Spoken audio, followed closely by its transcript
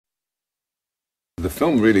The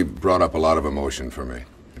film really brought up a lot of emotion for me.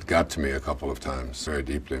 It got to me a couple of times, very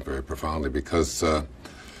deeply and very profoundly, because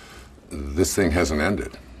this thing hasn't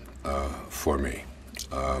ended for me.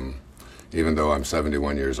 Even though I'm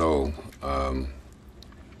 71 years old, and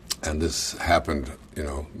this happened, you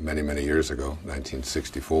know, many, many years ago,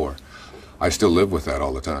 1964, I still live with that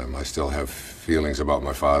all the time. I still have feelings about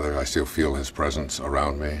my father. I still feel his presence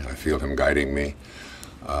around me. I feel him guiding me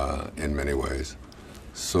in many ways.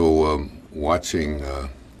 So watching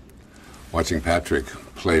Patrick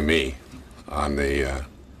play me on the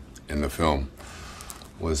in the film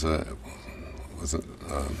was it was a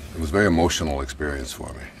very emotional experience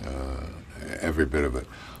for me. Every bit of it.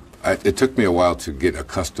 It took me a while to get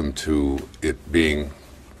accustomed to it being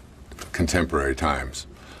contemporary times,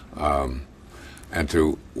 and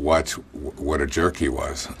to watch what a jerk he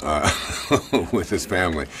was with his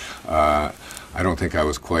family. I don't think I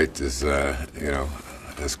was quite as you know,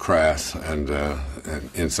 as crass and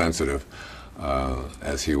insensitive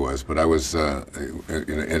as he was, but I was,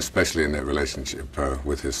 especially in that relationship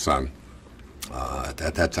with his son.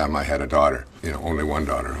 At that time, I had a daughter. You know, only one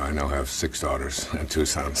daughter. I now have 6 daughters and 2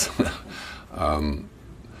 sons.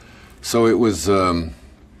 So it was, you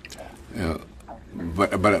know,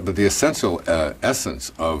 but the essential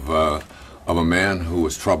essence of a man who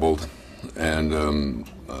was troubled and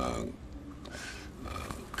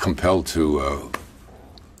compelled to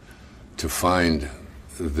find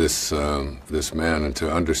this this man and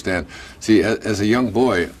to understand. See, as a young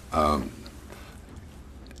boy,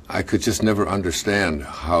 I could just never understand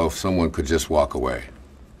how someone could just walk away,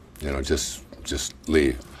 you know, just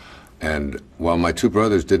leave. And while my 2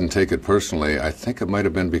 brothers didn't take it personally, I think it might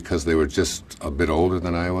have been because they were just a bit older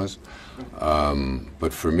than I was.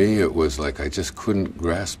 But for me, it was like I just couldn't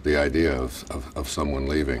grasp the idea of someone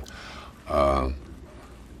leaving.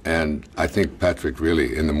 And I think Patrick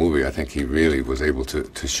really, in the movie, I think he really was able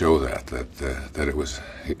to show that it was,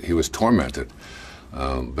 he was tormented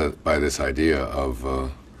by this idea of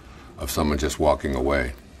someone just walking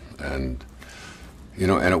away. And, you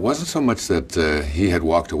know, and it wasn't so much that he had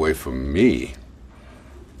walked away from me,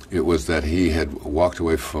 it was that he had walked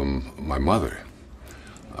away from my mother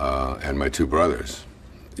and my 2 brothers.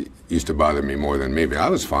 It used to bother me more than me, but I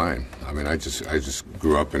was fine. I mean, I just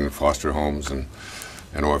grew up in foster homes and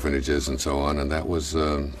orphanages and so on, and that was,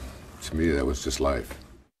 to me, that was just life.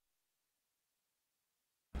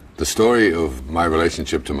 The story of my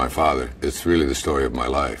relationship to my father, it's really the story of my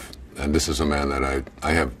life. And this is a man that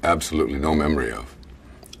I have absolutely no memory of.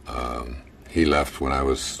 He left when I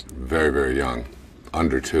was very, very young,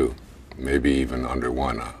 under 2, maybe even under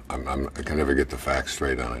 1. I can never get the facts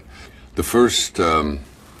straight on it. The first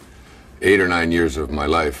 8 or 9 years of my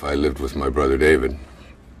life, I lived with my brother David.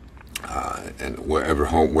 And whatever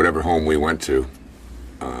home we went to,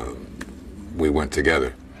 we went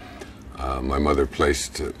together. My mother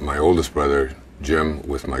placed my oldest brother, Jim,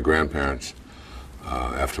 with my grandparents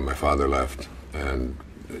after my father left, and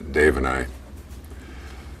Dave and I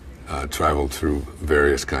traveled through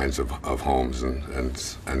various kinds of homes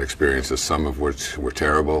and experiences, some of which were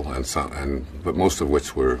terrible, but most of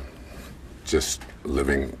which were just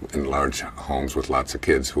living in large homes with lots of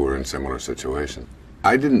kids who were in similar situations.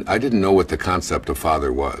 I didn't know what the concept of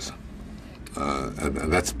father was.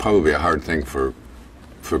 And that's probably a hard thing for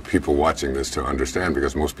people watching this to understand,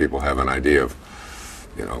 because most people have an idea of,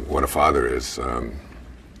 you know, what a father is.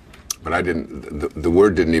 But I didn't. The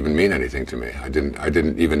word didn't even mean anything to me. I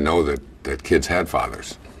didn't even know that kids had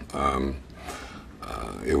fathers.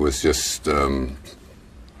 It was just, you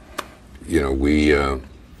know,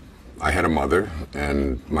 I had a mother,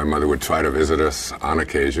 and my mother would try to visit us on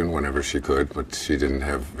occasion whenever she could, but she didn't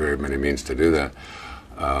have very many means to do that.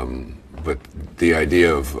 But the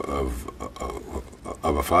idea of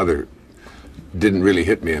a father didn't really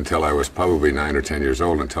hit me until I was probably 9 or 10 years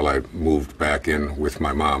old, until I moved back in with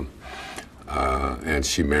my mom, and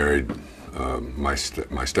she married my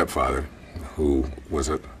stepfather, who was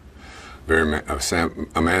a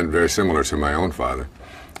man very similar to my own father.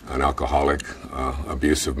 An alcoholic,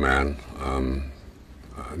 abusive man,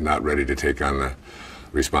 not ready to take on the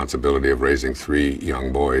responsibility of raising 3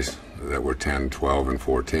 young boys that were 10, 12, and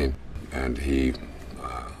 14. And he,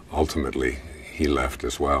 ultimately, he left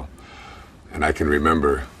as well. And I can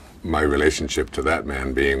remember my relationship to that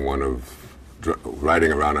man being one of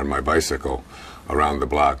riding around on my bicycle around the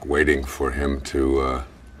block, waiting for him to,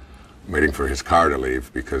 waiting for his car to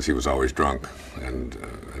leave, because he was always drunk, and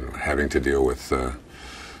having to deal with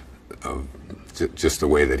just the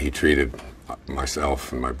way that he treated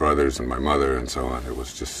myself and my brothers and my mother and so on. It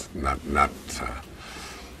was just not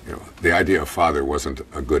the idea of father wasn't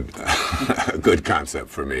a good a good concept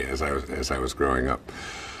for me as I was growing up.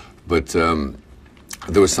 But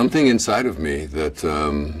there was something inside of me that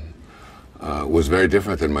was very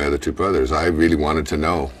different than my other two brothers. I really wanted to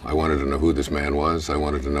know. I wanted to know who this man was. I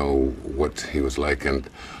wanted to know what he was like, and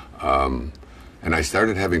I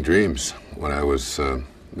started having dreams when I was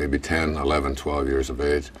maybe 10, 11, 12 years of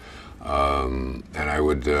age, and I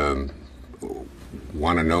would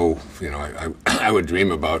want to know. I would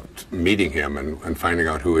dream about meeting him and finding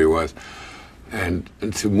out who he was. And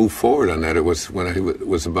to move forward on that, it was when I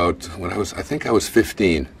think I was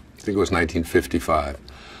 15. I think it was 1955.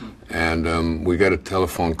 And we got a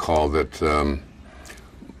telephone call that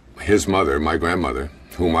his mother, my grandmother,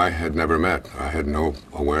 whom I had never met, I had no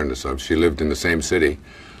awareness of, she lived in the same city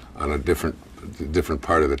on a different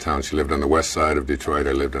part of the town. She lived on the west side of Detroit.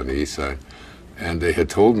 I lived on the east side. And they had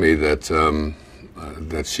told me that,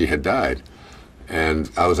 that she had died. And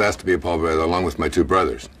I was asked to be a pallbearer along with my two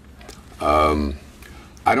brothers.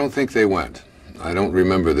 I don't think they went. I don't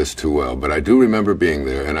remember this too well, but I do remember being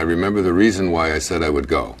there, and I remember the reason why I said I would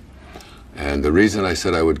go. And the reason I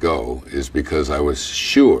said I would go is because I was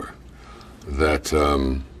sure that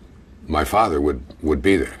my father would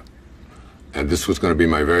be there. And this was going to be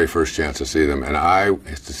my very first chance to see him, and I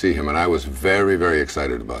was very, very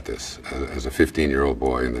excited about this as a 15-year-old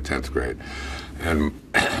boy in the 10th grade. And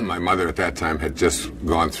my mother at that time had just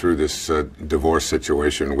gone through this divorce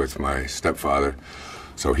situation with my stepfather,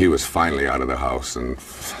 so he was finally out of the house, and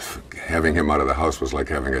having him out of the house was like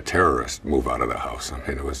having a terrorist move out of the house. I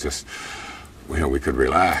mean, it was just, we could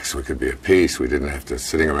relax, we could be at peace, we didn't have to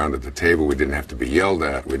sitting around at the table, we didn't have to be yelled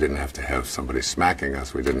at, we didn't have to have somebody smacking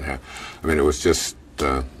us, we didn't have, I mean, it was just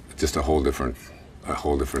a whole different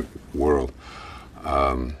world.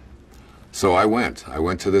 So I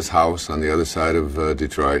went to this house on the other side of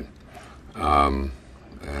Detroit, and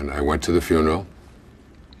I went to the funeral,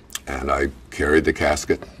 and I carried the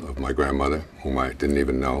casket of my grandmother, whom I didn't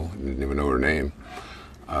even know her name,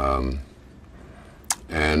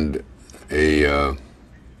 and a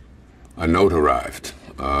note arrived,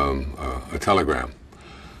 a telegram,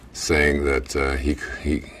 saying that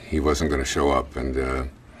he wasn't going to show up, and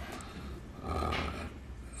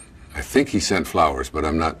I think he sent flowers, but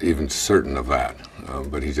I'm not even certain of that.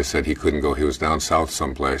 But he just said he couldn't go. He was down south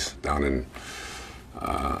someplace, down in,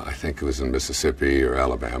 I think it was in Mississippi or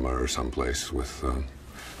Alabama or someplace with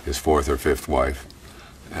his fourth or fifth wife,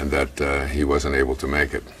 and that he wasn't able to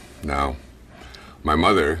make it. Now, my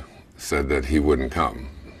mother said that he wouldn't come,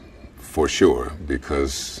 for sure,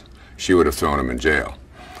 because she would have thrown him in jail.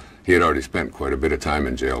 He had already spent quite a bit of time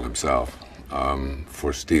in jail himself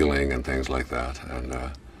for stealing and things like that, and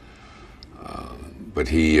but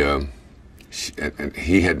he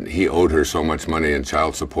owed her so much money in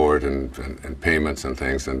child support and payments and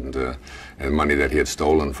things, and money that he had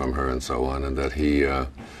stolen from her and so on, and that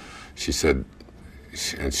she said,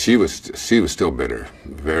 and she was still bitter,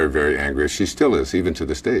 very, very angry. She still is, even to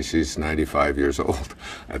this day. She's 95 years old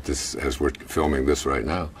at this, as we're filming this right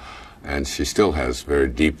now, and she still has very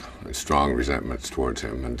deep and strong resentments towards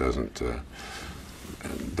him, and doesn't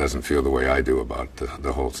feel the way I do about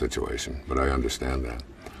the whole situation. But I understand that.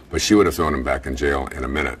 But she would have thrown him back in jail in a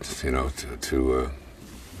minute, you know,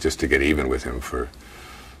 just to get even with him for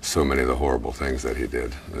so many of the horrible things that he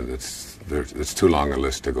did. And it's too long a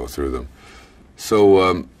list to go through them.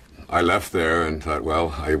 So I left there and thought,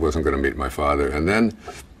 well, I wasn't going to meet my father. And then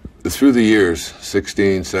through the years,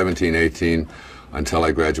 16, 17, 18, until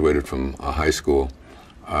I graduated from high school,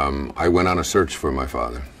 I went on a search for my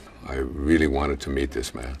father. I really wanted to meet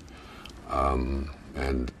this man.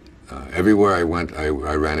 And everywhere I went, I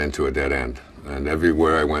ran into a dead end. And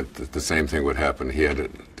everywhere I went, the same thing would happen. He had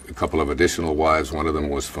a couple of additional wives. One of them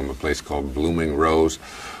was from a place called Blooming Rose,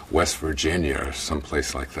 West Virginia, or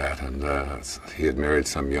someplace like that. And he had married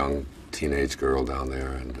some young teenage girl down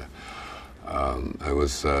there. And I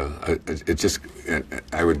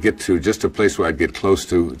would get to just a place where I'd get close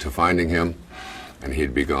to finding him, and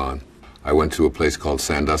he'd be gone. I went to a place called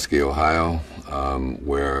Sandusky, Ohio,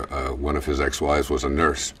 where one of his ex-wives was a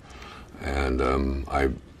nurse. And I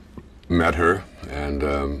met her and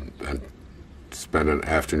spent an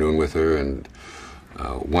afternoon with her, and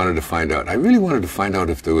wanted to find out. I really wanted to find out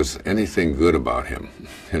if there was anything good about him,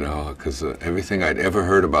 you know, because everything I'd ever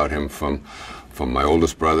heard about him, from my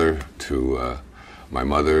oldest brother to my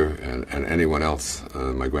mother and anyone else,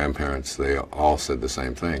 my grandparents, they all said the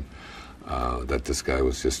same thing, that this guy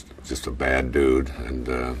was just a bad dude, and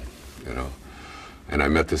you know. And I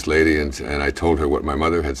met this lady, and I told her what my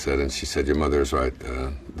mother had said, and she said, "Your mother's right.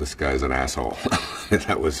 This guy's an asshole."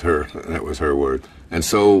 That was her word. And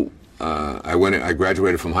so I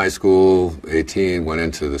graduated from high school, 18, went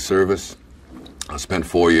into the service. I spent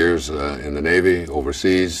 4 years in the Navy,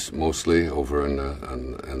 overseas, mostly over in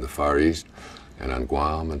the Far East and on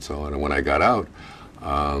Guam and so on. And when I got out,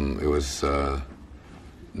 it was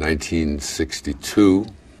 1962.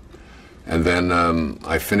 And then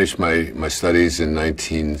I finished my studies in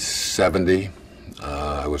 1970.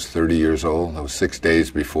 I was 30 years old. I was 6 days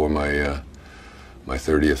before my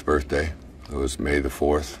 30th birthday. It was May the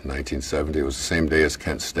 4th, 1970. It was the same day as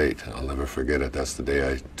Kent State. I'll never forget it. That's the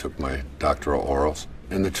day I took my doctoral orals.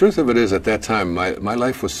 And the truth of it is, at that time, my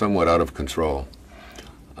life was somewhat out of control.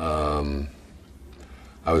 I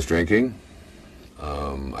was drinking.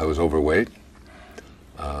 I was overweight.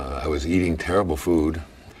 I was eating terrible food.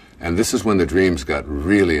 And this is when the dreams got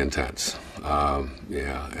really intense.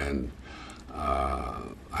 Yeah, and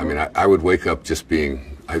I mean, I would wake up just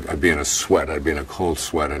being, I'd be in a sweat, I'd be in a cold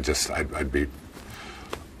sweat, and just, I'd be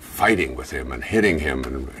fighting with him and hitting him.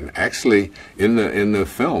 And actually, in the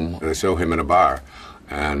film, they show him in a bar.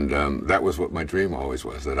 And that was what my dream always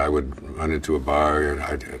was, that I would run into a bar and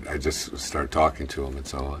I'd just start talking to him and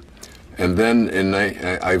so on. And then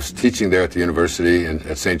I was teaching there at the university,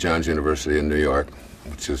 at St. John's University in New York,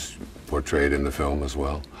 which is portrayed in the film as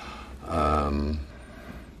well.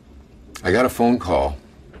 I got a phone call.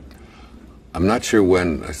 I'm not sure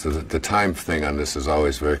when. The time thing on this is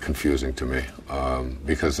always very confusing to me,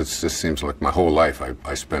 because it just seems like my whole life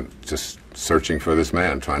I spent just searching for this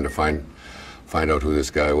man, trying to find out who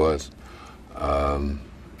this guy was. And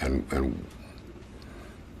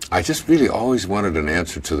I just really always wanted an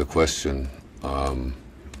answer to the question,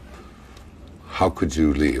 how could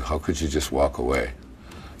you leave? How could you just walk away?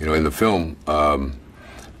 You know, in the film,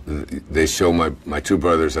 they show my two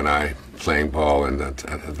brothers and I playing ball, and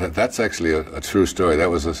that's actually a true story. That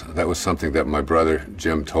was something that my brother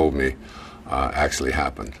Jim told me actually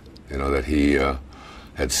happened. You know, that he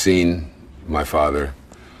had seen my father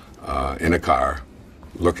in a car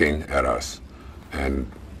looking at us,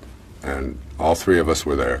 and all three of us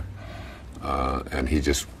were there, and he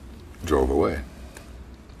just drove away.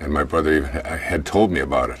 And my brother even had told me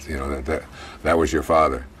about it, you know, that was your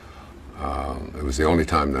father. It was the only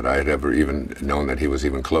time that I had ever even known that he was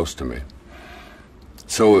even close to me.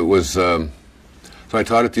 So it was, so I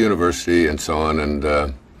taught at the university and so on, and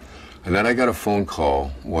then I got a phone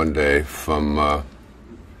call one day from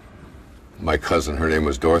my cousin. Her name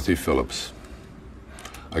was Dorothy Phillips.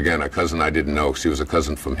 Again, a cousin I didn't know. She was a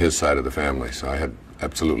cousin from his side of the family, so I had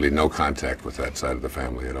absolutely no contact with that side of the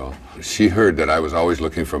family at all. She heard that I was always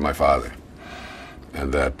looking for my father,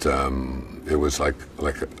 and that it was like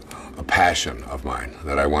a passion of mine,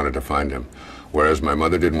 that I wanted to find him. Whereas my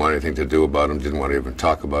mother didn't want anything to do about him, didn't want to even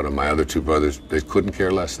talk about him. My other two brothers, they couldn't care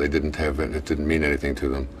less. They didn't have it. It didn't mean anything to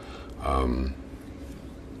them.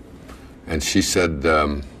 And she said,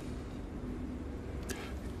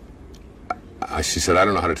 she said, I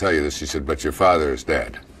don't know how to tell you this. She said, but your father is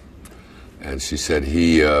dead. And she said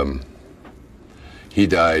he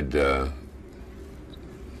died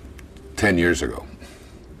 10 years ago.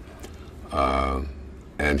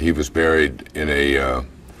 And he was buried in a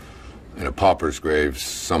pauper's grave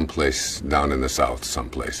someplace down in the South,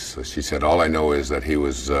 someplace. So she said, all I know is that he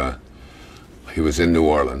was in New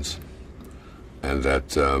Orleans, and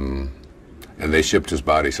that and they shipped his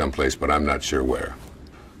body someplace, but I'm not sure where.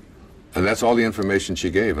 And that's all the information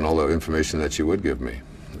she gave, and all the information that she would give me.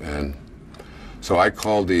 And so I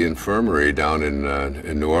called the infirmary down in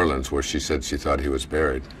New Orleans, where she said she thought he was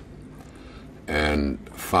buried, and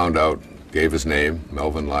found out, gave his name,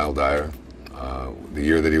 Melvin Lyle Dyer, the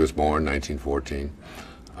year that he was born, 1914,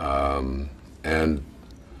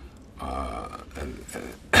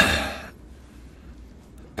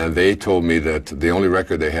 and they told me that the only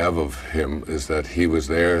record they have of him is that he was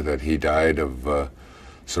there, that he died of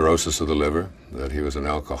cirrhosis of the liver, that he was an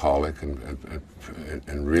alcoholic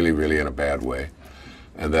and really, really in a bad way,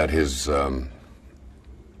 and that his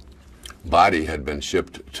body had been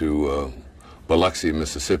shipped to Biloxi,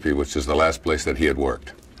 Mississippi, which is the last place that he had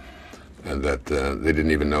worked, and that they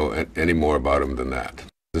didn't even know any more about him than that.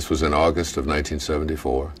 This was in August of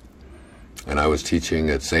 1974, and I was teaching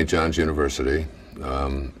at St. John's University.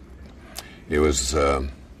 There was a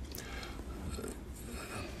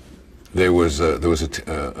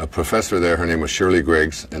professor there. Her name was Shirley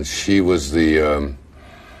Griggs, and she was the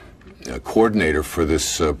coordinator for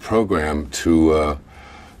this program to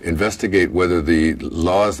investigate whether the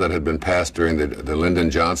laws that had been passed during the Lyndon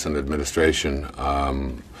Johnson administration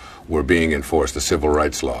were being enforced. The civil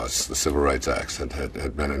rights laws, the civil rights acts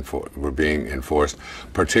were being enforced,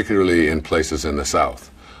 particularly in places in the South.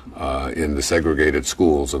 in the segregated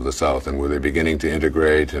schools of the South, and were they beginning to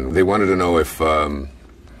integrate? And they wanted to know if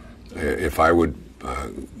I would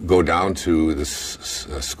go down to this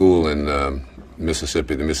school in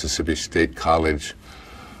Mississippi, the Mississippi State College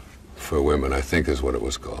for Women, I think is what it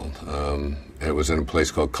was called. It was in a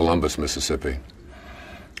place called Columbus, Mississippi.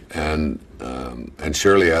 And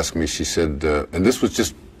Shirley asked me, she said, and this was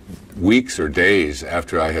just weeks or days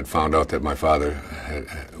after I had found out that my father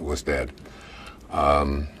was dead,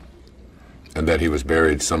 and that he was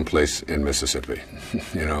buried someplace in Mississippi,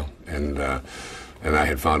 you know, and I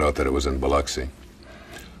had found out that it was in Biloxi.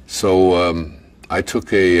 So I took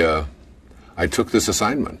this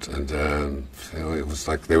assignment, and you know, it was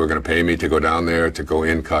like they were going to pay me to go down there, to go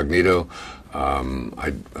incognito.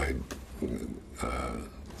 I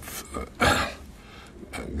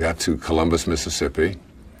got to Columbus, Mississippi,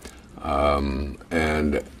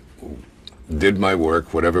 and did my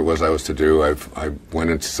work, whatever it was I was to do. I went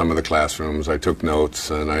into some of the classrooms, I took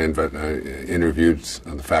notes, and I interviewed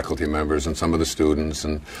the faculty members and some of the students,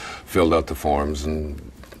 and filled out the forms and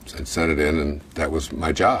sent it in, and that was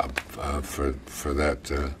my job for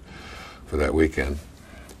that weekend.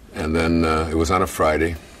 And then it was on a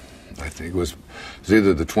Friday. I think it was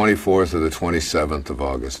either the 24th or the 27th of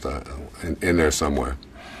August, in there somewhere.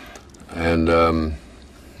 And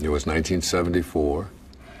it was 1974,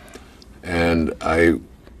 and I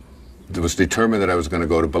was determined that I was going to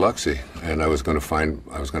go to Biloxi, and I was going to find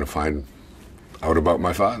out about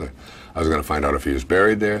my father. I was going to find out if he was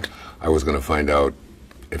buried there. I was going to find out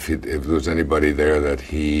if there was anybody there that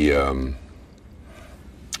he, you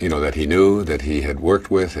know, that he knew, that he had worked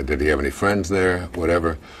with. Did he have any friends there?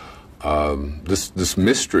 Whatever. This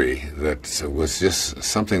mystery that was just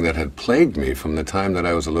something that had plagued me from the time that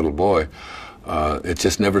I was a little boy. It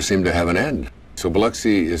just never seemed to have an end. So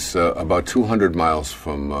Biloxi is about 200 miles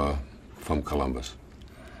from Columbus.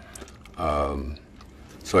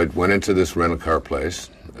 So I went into this rental car place,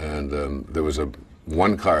 and there was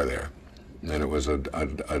one car there, and it was a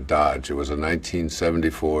Dodge. It was a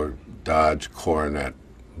 1974 Dodge Coronet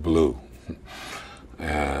Blue.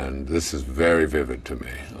 And this is very vivid to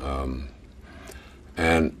me.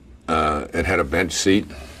 And it had a bench seat.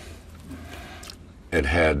 It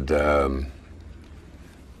had,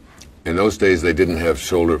 in those days they didn't have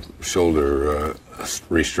shoulder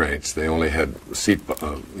restraints. They only had seat,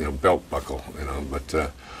 you know, belt buckle, you know. But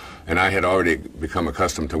and I had already become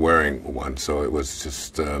accustomed to wearing one, so it was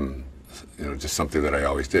just, you know, just something that I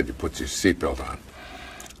always did. You put your seatbelt on.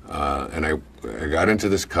 And I got into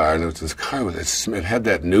this car, and this car it had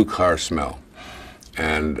that new car smell.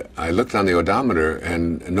 And I looked on the odometer,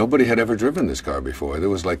 and nobody had ever driven this car before. There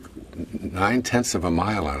was like 9/10 of a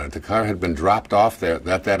mile on it. The car had been dropped off there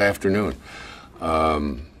that afternoon.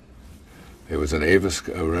 It was an Avis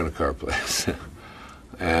rent-a-car place.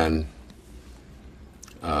 And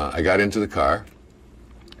I got into the car,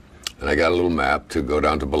 and I got a little map to go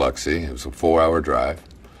down to Biloxi. It was a 4-hour drive.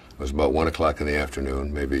 It was about 1 o'clock in the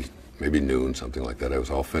afternoon, maybe noon, something like that. I was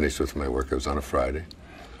all finished with my work. It was on a Friday.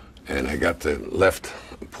 And I got the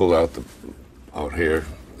pull out here,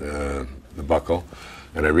 the buckle,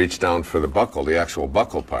 and I reached down for the buckle, the actual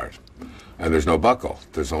buckle part. And there's no buckle.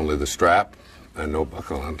 There's only the strap and no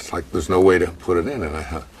buckle. And it's like there's no way to put it in. And I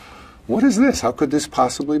thought, what is this? How could this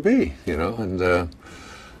possibly be? You know, and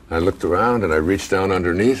I looked around, and I reached down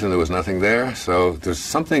underneath, and there was nothing there. So there's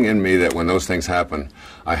something in me that when those things happen,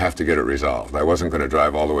 I have to get it resolved. I wasn't going to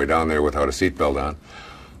drive all the way down there without a seatbelt on.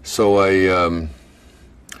 So I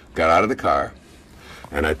got out of the car,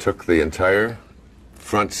 and I took the entire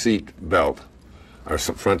front seat belt, or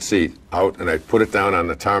front seat, out, and I put it down on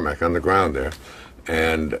the tarmac, on the ground there.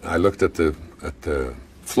 And I looked at the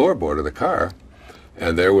floorboard of the car,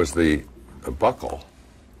 and there was the buckle,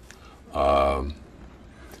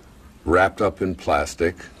 wrapped up in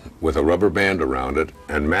plastic with a rubber band around it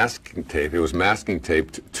and masking tape. It was masking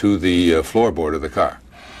taped to the floorboard of the car.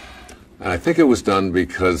 And I think it was done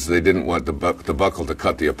because they didn't want the buckle to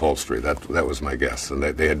cut the upholstery. That was my guess. And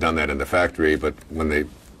they had done that in the factory, but when they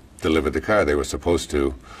delivered the car, they were supposed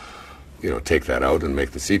to, you know, take that out and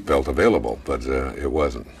make the seatbelt available, but it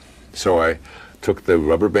wasn't. So I took the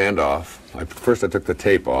rubber band off. First I took the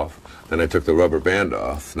tape off. Then I took the rubber band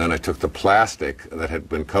off. Then I took the plastic that had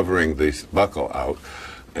been covering the buckle out,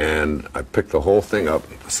 and I picked the whole thing up,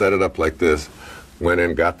 set it up like this, went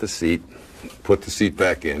in, got the seat, put the seat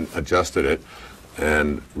back in, adjusted it,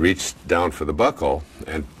 and reached down for the buckle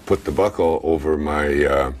and put the buckle over my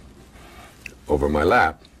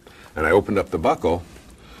lap. And I opened up the buckle,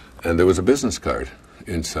 and there was a business card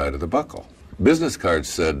inside of the buckle. Business card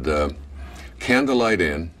said, Candlelight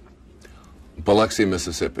Inn, Biloxi,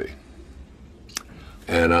 Mississippi.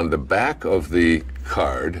 And on the back of the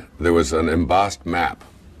card, there was an embossed map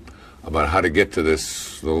about how to get to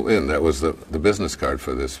this little inn. That was the business card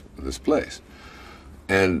for this place.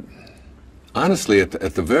 And honestly, at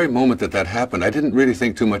the very moment that happened, I didn't really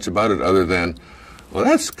think too much about it other than, well,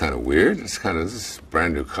 that's kind of weird. It's kind of this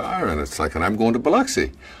brand new car, and it's like, and I'm going to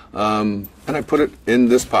Biloxi. And I put it in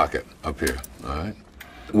this pocket up here, all right?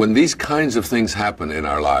 When these kinds of things happen in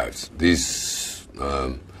our lives, these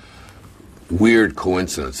weird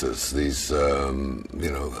coincidences, these,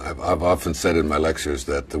 you know, I've often said in my lectures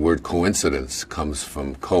that the word coincidence comes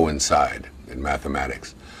from coincide in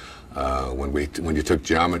mathematics. When you took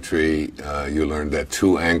geometry, you learned that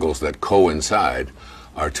two angles that coincide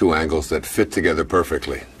are two angles that fit together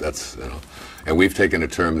perfectly. That's, you know, and we've taken a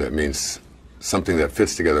term that means something that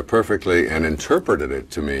fits together perfectly and interpreted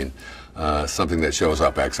it to mean something that shows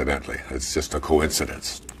up accidentally. It's just a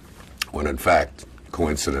coincidence, when in fact,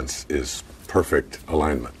 coincidence is perfect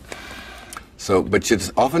alignment. So, but you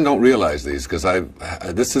often don't realize these, because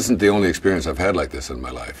this isn't the only experience I've had like this in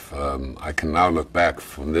my life. I can now look back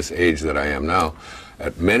from this age that I am now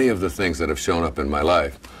at many of the things that have shown up in my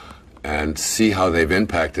life and see how they've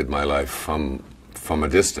impacted my life from a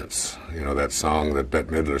distance. You know, that song that Bette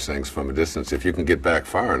Midler sings, From a Distance. If you can get back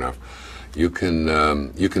far enough, you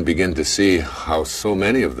can begin to see how so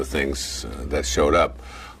many of the things that showed up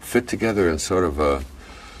fit together in sort of a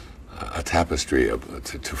tapestry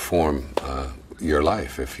to form your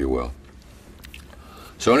life, if you will.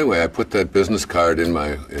 So anyway, I put that business card in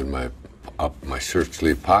my shirt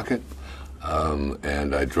sleeve pocket,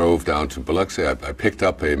 and I drove down to Biloxi. I picked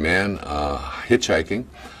up a man hitchhiking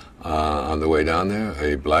on the way down there,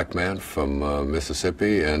 a black man from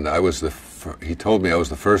Mississippi, and he told me I was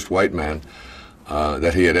the first white man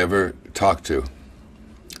that he had ever talked to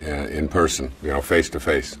in person, you know, face to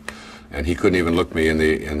face. And he couldn't even look me in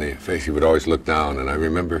the face. He would always look down. And I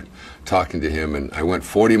remember talking to him, and I went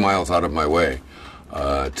 40 miles out of my way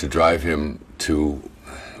to drive him to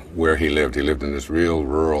where he lived. He lived in this real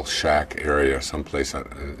rural shack area, someplace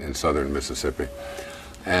in southern Mississippi.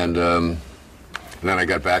 And then I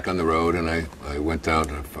got back on the road, and I went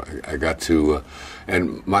down. I got to,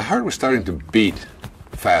 and my heart was starting to beat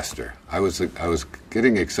faster. I was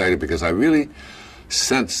getting excited because I really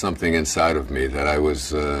sensed something inside of me that I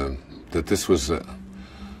was. That this was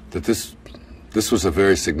a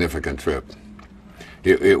very significant trip.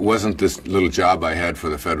 It wasn't this little job I had for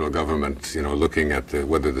the federal government, you know, looking at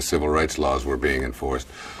whether the civil rights laws were being enforced.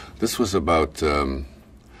 This was about the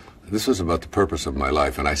purpose of my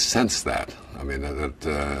life, and I sensed that. I mean,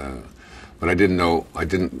 but I didn't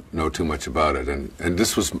know too much about it, and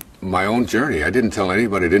this was my own journey. I didn't tell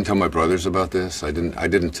anybody. I didn't tell my brothers about this. I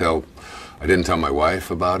didn't tell my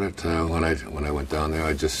wife about it when I went down there.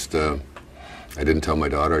 I didn't tell my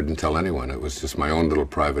daughter. I didn't tell anyone. It was just my own little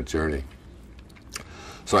private journey.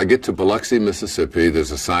 So I get to Biloxi, Mississippi.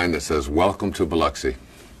 There's a sign that says, "Welcome to Biloxi."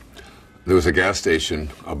 There was a gas station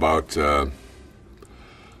about, I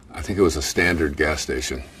think it was a Standard gas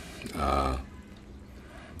station, and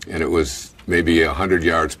it was maybe 100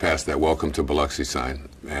 yards past that "Welcome to Biloxi" sign.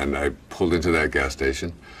 And I pulled into that gas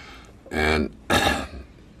station, and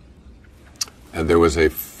there was a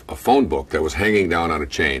phone book that was hanging down on a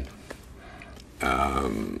chain.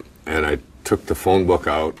 And I took the phone book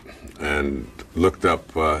out and looked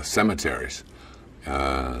up cemeteries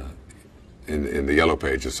in the yellow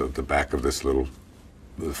pages of the back of this little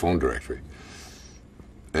phone directory.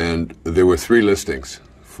 And there were 3 listings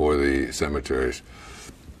for the cemeteries.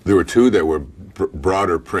 There were 2 that were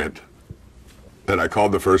broader print. And I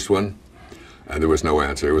called the first one, and there was no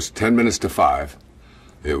answer. It was 10 minutes to 5.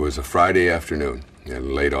 It was a Friday afternoon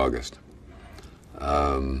in late August.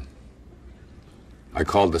 I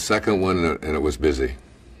called the second one, and it was busy.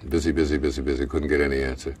 Busy. Couldn't get any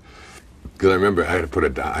answer. Because I remember I had to put a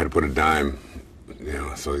dime, you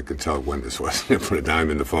know, so you could tell when this was. I put a dime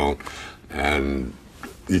in the phone, and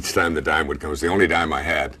each time the dime would come, it was the only dime I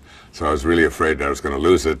had. So I was really afraid that I was going to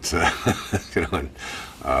lose it, you know.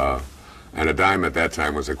 And a dime at that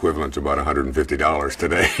time was equivalent to about $150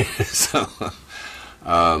 today.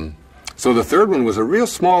 So the third one was a real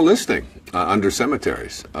small listing under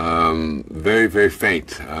cemeteries, very, very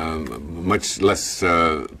faint, much less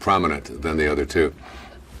prominent than the other 2.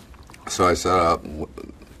 So I said,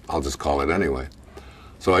 I'll just call it anyway.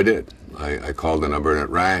 So I did. I called the number, and it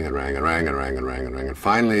rang and rang and rang and rang and rang and rang. And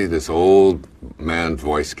finally, this old man's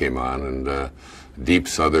voice came on, and deep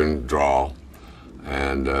southern drawl.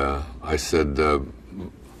 And I said,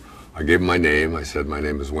 I gave him my name. I said, my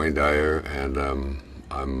name is Wayne Dyer, and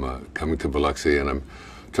I'm coming to Biloxi, and I'm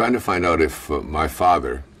trying to find out if my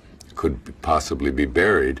father could possibly be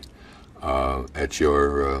buried at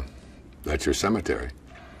your cemetery.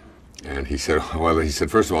 And he said, well, he said,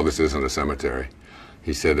 first of all, this isn't a cemetery.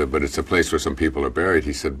 He said, but it's a place where some people are buried.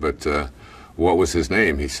 He said, but what was his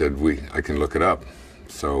name? He said, I can look it up.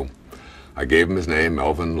 So I gave him his name,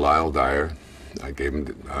 Melvin Lyle Dyer. I gave him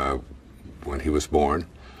when he was born.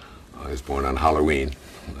 He was born on Halloween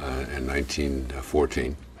in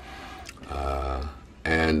 1914.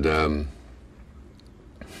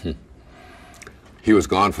 He was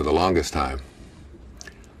gone for the longest time.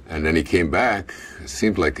 And then he came back. It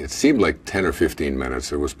seemed like 10 or 15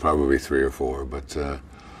 minutes. It was probably 3 or 4. But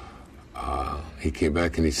he came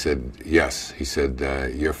back and he said, yes. He said,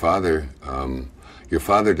 your father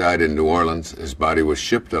died in New Orleans. His body was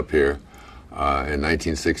shipped up here in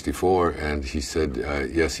 1964. And he said,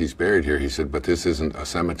 yes, he's buried here. He said, but this isn't a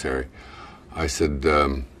cemetery. I said,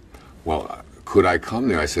 well, could I come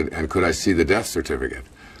there? I said, and could I see the death certificate?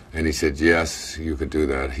 And he said, yes, you could do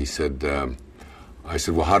that. He said, I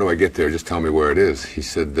said, well, how do I get there? Just tell me where it is. He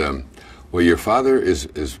said, well, your father is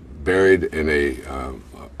buried in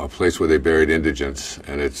a place where they buried indigents,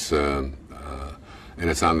 and it's on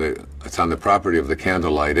the property of the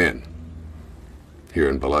Candlelight Inn here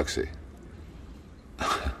in Biloxi.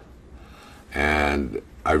 And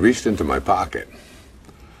I reached into my pocket,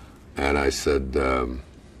 and I said,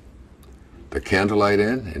 the Candlelight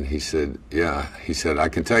Inn? And he said, yeah. He said, I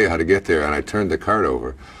can tell you how to get there. And I turned the card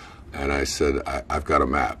over, and I said, I've got a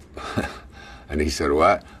map. And he said,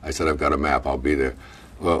 what? I said, I've got a map. I'll be there.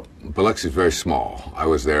 Well, Biloxi is very small. I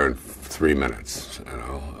was there in 3 minutes, you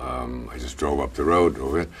know. I just drove up the road,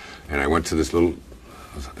 and I went to this little,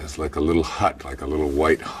 it's like a little hut, like a little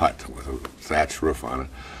white hut with a thatched roof on it.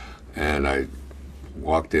 And I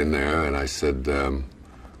walked in there, and I said,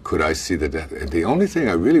 could I see the death? And the only thing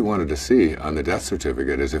I really wanted to see on the death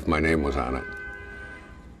certificate is if my name was on it.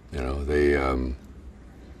 You know, they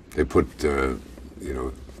put, you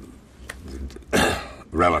know,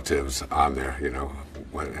 relatives on there, you know,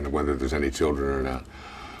 and whether there's any children or not.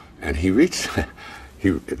 And he reached,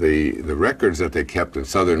 the records that they kept in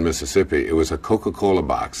southern Mississippi, it was a Coca-Cola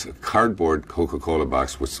box, a cardboard Coca-Cola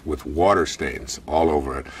box with water stains all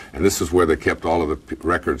over it. And this is where they kept all of the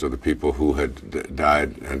records of the people who had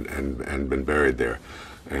died and been buried there.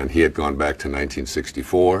 And he had gone back to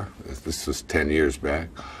 1964. This was 10 years back.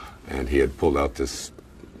 And he had pulled out this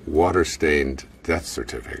water-stained death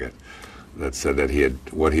certificate that said that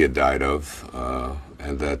what he had died of,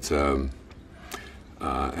 and that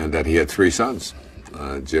he had 3 sons.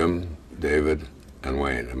 Jim, David, and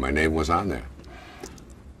Wayne, and my name was on there,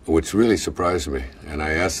 which really surprised me. And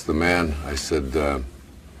I asked the man, I said, do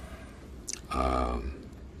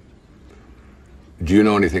you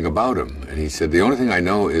know anything about him? And he said, the only thing I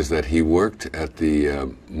know is that he worked at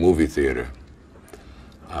the movie theater.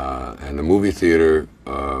 And the movie theater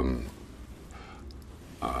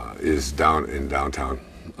is down in downtown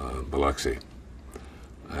Biloxi.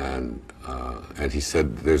 And he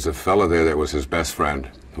said there's a fellow there that was his best friend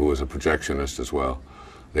who was a projectionist as well.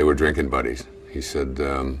 They were drinking buddies. He said,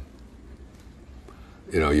 you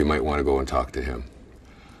know, you might want to go and talk to him.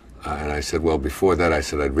 And I said, well, before that, I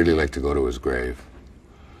said, I'd really like to go to his grave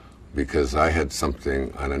because I had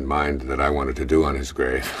something in mind that I wanted to do on his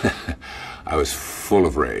grave. I was full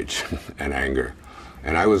of rage and anger.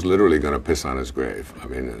 And I was literally going to piss on his grave. I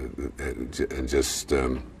mean, and just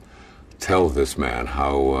tell this man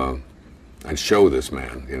how, and show this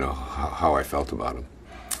man, you know, how I felt about him.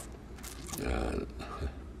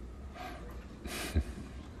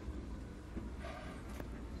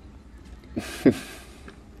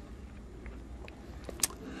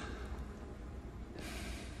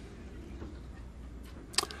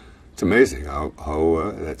 It's amazing how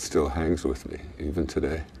that still hangs with me, even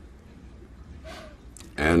today.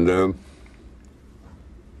 And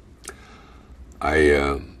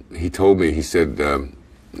he told me, he said,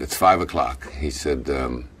 it's 5 o'clock. He said,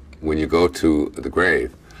 when you go to the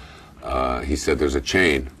grave, he said, there's a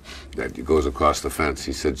chain that goes across the fence.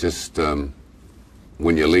 He said, just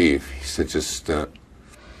when you leave, he said, just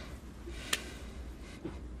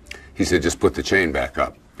put the chain back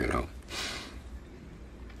up, you know.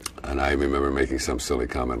 And I remember making some silly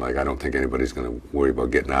comment like, I don't think anybody's going to worry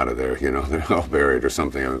about getting out of there, you know, they're all buried or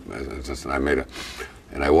something.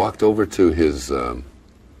 And I walked over to his, I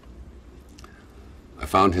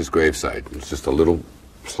found his gravesite. It was just a little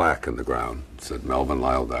plaque in the ground. It said Melvin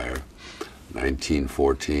Lyle Dyer,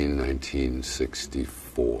 1914,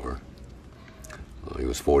 1964. He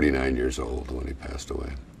was 49 years old when he passed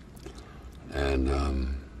away. And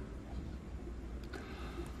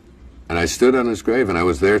I stood on his grave, and I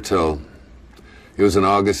was there till, it was in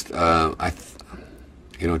August.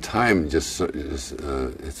 you know, time just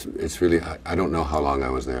it's really, I don't know how long I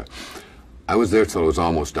was there. I was there till it was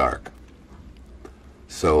almost dark.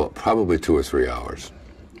 So probably 2 or 3 hours.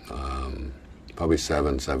 Probably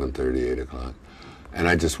 7:30, 8 o'clock. And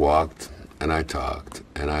I just walked and I talked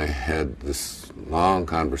and I had this long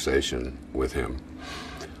conversation with him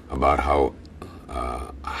about how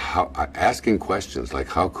asking questions like,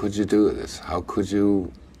 how could you do this? How could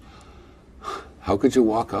you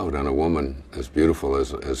walk out on a woman as beautiful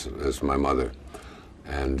as my mother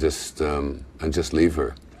and just leave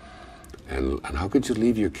her? And how could you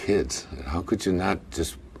leave your kids? And how could you not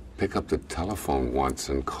just pick up the telephone once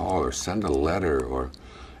and call or send a letter or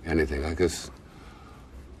anything? I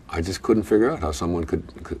just couldn't figure out how someone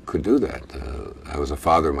could do that. I was a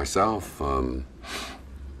father myself.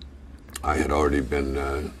 I had already been,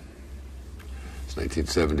 it's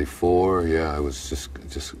 1974. Yeah, I was just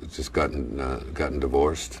gotten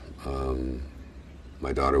divorced.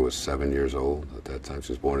 My daughter was 7 years old at that time.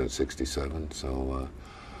 She was born in '67. So,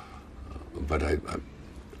 but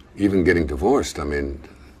even getting divorced, I mean,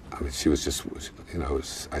 she was just, you know,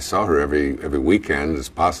 I saw her every weekend as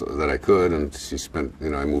possible that I could, and she spent,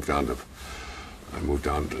 you know, I moved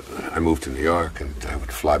to New York, and I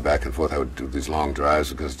would fly back and forth. I would do these long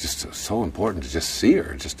drives because it's just so important to just see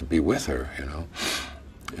her, just to be with her, you know.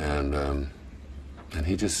 And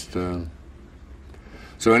he just.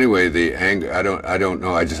 So anyway, the anger. I don't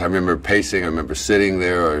know. I remember pacing. I remember sitting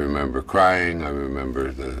there. I remember crying. I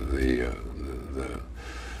remember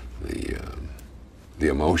the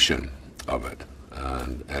emotion of it,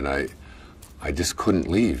 and I just couldn't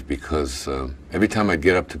leave because every time I'd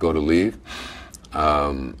get up to go to leave.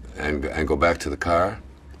 And go back to the car,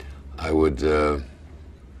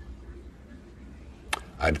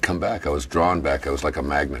 I'd come back. I was drawn back. I was like a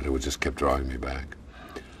magnet. It just kept drawing me back.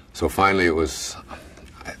 So finally it was,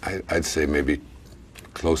 I'd say maybe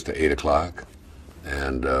close to 8 o'clock,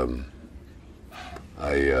 and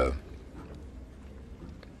I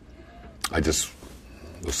just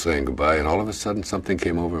was saying goodbye, and all of a sudden something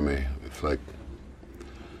came over me. It's like,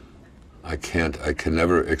 I can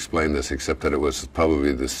never explain this except that it was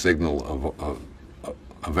probably the signal of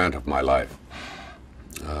event of my life.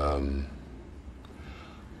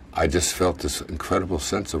 I just felt this incredible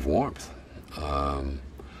sense of warmth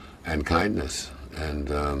and kindness and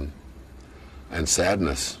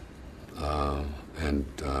sadness and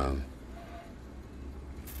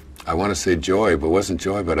I want to say joy, but it wasn't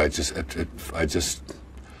joy. But I just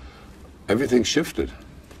everything shifted,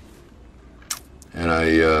 and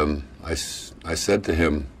I said to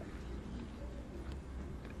him,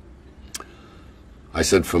 I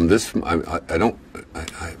said, from this,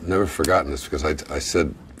 I've never forgotten this, because I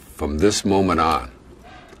said, from this moment on,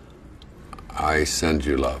 I send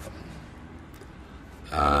you love.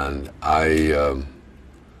 And I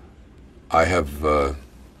have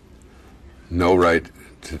no right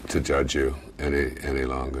to judge you any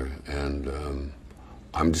longer. And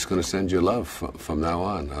I'm just going to send you love from now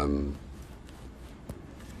on.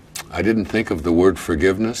 I didn't think of the word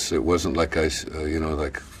forgiveness. It wasn't like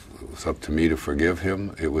like it was up to me to forgive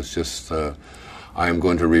him. It was just, I am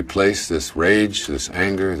going to replace this rage, this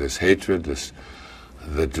anger, this hatred,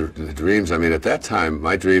 the dreams. I mean, at that time,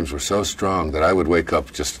 my dreams were so strong that I would wake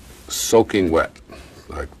up just soaking wet,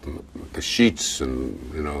 like the sheets, and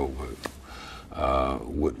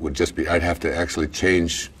would just be. I'd have to actually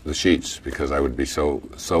change the sheets because I would be so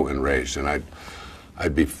enraged, and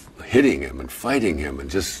I'd be hitting him and fighting him, and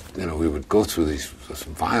just, we would go through this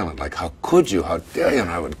violent, like, how could you, how dare you, and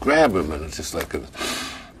I would grab him, and it's just like,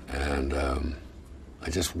 I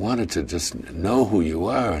just wanted to just know who you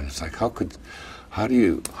are, and it's like, how could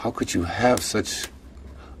you have such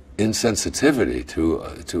insensitivity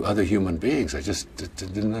to other human beings? I just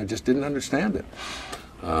didn't understand it.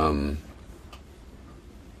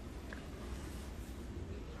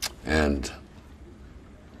 And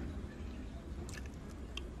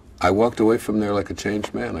I walked away from there like a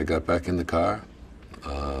changed man. I got back in the car.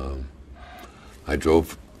 I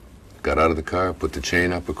got out of the car, put the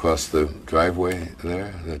chain up across the driveway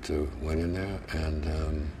there that went in there, and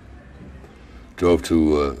drove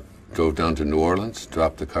down to New Orleans,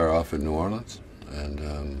 dropped the car off in New Orleans,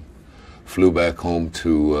 and flew back home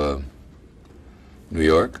to New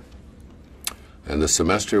York. And the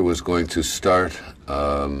semester was going to start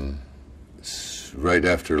right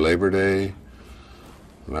after Labor Day,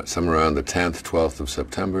 somewhere around the 10th, 12th of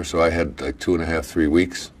September. So I had like 2.5, 3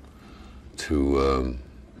 weeks to,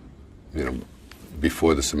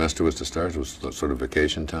 before the semester was to start. It was sort of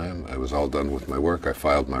vacation time. I was all done with my work. I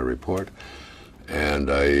filed my report, and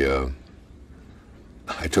I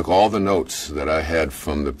I took all the notes that I had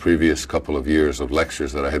from the previous couple of years of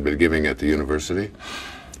lectures that I had been giving at the university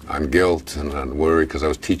on guilt and on worry, because I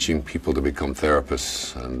was teaching people to become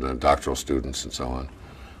therapists and doctoral students and so on.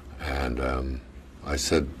 And I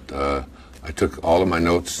said, I took all of my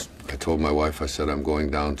notes. I told my wife, I said, I'm going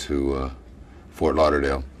down to Fort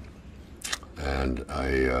Lauderdale. And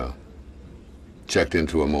I checked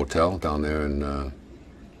into a motel down there in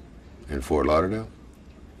Fort Lauderdale.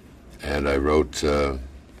 And I wrote and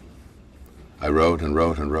wrote and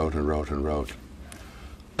wrote and wrote and wrote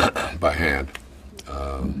by hand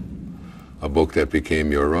a book that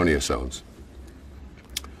became Your Erroneous Zones,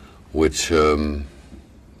 which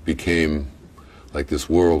became like this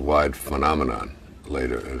worldwide phenomenon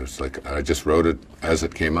later. And it's like I just wrote it as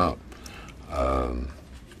it came out.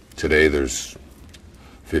 Today there's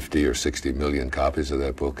 50 or 60 million copies of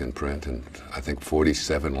that book in print, and I think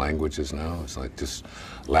 47 languages now. It's like just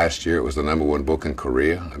last year it was the #1 book in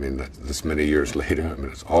Korea. I mean, this many years later, I mean,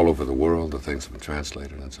 it's all over the world. The things have been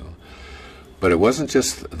translated and so on. But it wasn't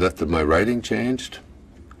just that my writing changed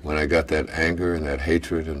when I got that anger and that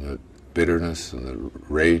hatred and the bitterness and the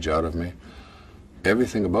rage out of me.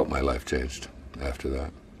 Everything about my life changed after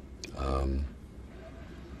that.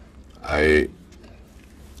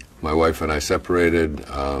 My wife and I separated.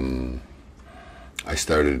 I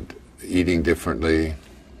started eating differently.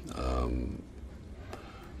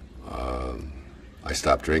 I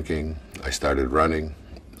stopped drinking. I started running,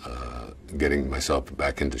 getting myself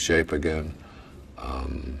back into shape again.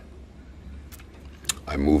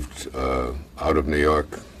 I moved out of New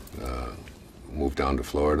York, moved down to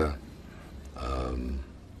Florida,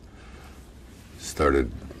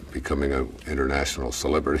 started becoming an international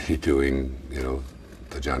celebrity, doing, you know,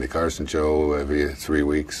 the Johnny Carson show every 3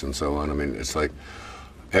 weeks and so on. I mean, it's like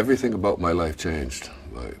everything about my life changed.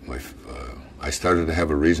 I started to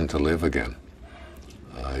have a reason to live again.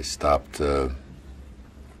 I stopped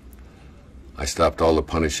all the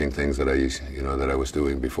punishing things that I was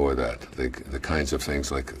doing before that. The kinds of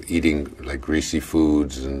things like eating like greasy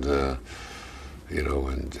foods and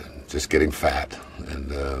and just getting fat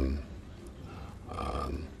and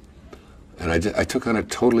I took on a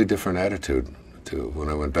totally different attitude. When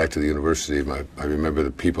I went back to the university, I remember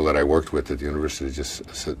the people that I worked with at the university just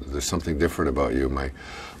said, "There's something different about you." My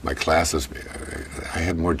classes, I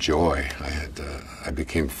had more joy. I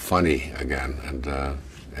became funny again, and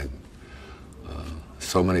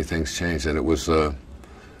so many things changed. And it was, in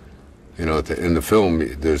the film,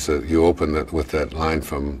 you open with that line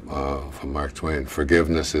from Mark Twain: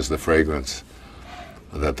 "Forgiveness is the fragrance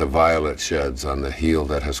that the violet sheds on the heel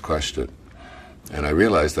that has crushed it." And I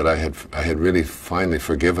realized that I had really finally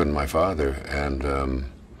forgiven my father and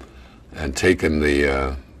taken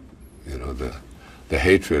the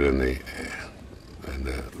hatred and the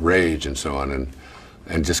rage and so on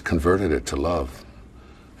and just converted it to love.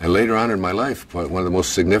 And later on in my life, one of the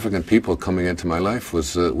most significant people coming into my life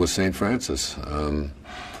was St. Francis.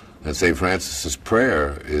 And St. Francis's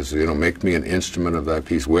prayer is, "Make me an instrument of thy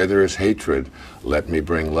peace. Where there is hatred, let me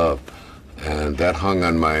bring love." And that hung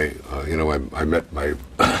on my, I met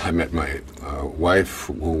my wife,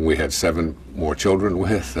 whom we had 7 more children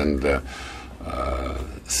with, and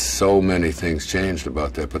so many things changed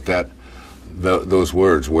about that. But those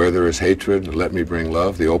words, "Where there is hatred, let me bring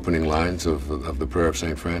love," the opening lines of the prayer of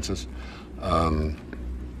St. Francis, I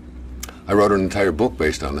wrote an entire book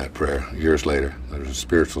based on that prayer years later. There's a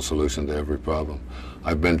spiritual solution to every problem.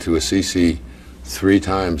 I've been to Assisi 3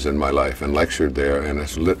 times in my life and lectured there, and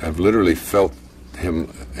I've literally felt him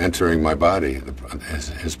entering my body,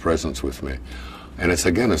 his presence with me. And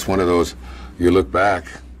it's one of those, you look back,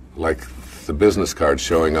 like the business card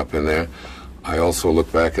showing up in there. I also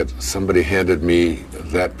look back at somebody handed me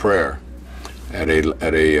that prayer at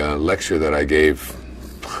a lecture that I gave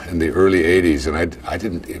in the early 80s, and I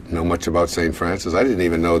didn't know much about St. Francis. I didn't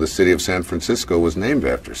even know the city of San Francisco was named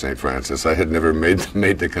after St. Francis. I had never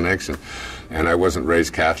made the connection. And I wasn't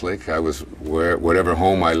raised Catholic. I was, whatever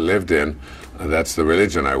home I lived in, that's the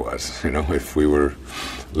religion I was. If we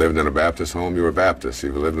lived in a Baptist home, you were Baptist.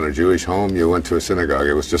 If you lived in a Jewish home, you went to a synagogue.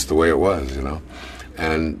 It was just the way it was,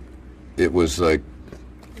 And it was like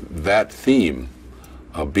that theme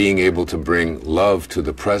of being able to bring love to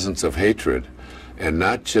the presence of hatred, and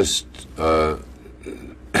not just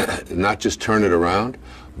turn it around,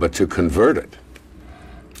 but to convert it.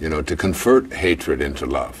 To convert hatred into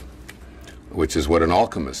love, which is what an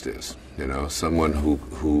alchemist is. Someone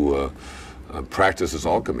who practices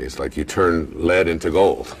alchemy. It's like you turn lead into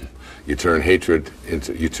gold. You turn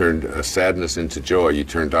sadness into joy. You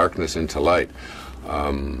turn darkness into light.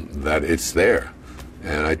 That it's there.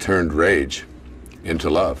 And I turned rage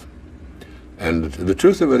into love. And the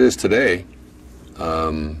truth of it is today,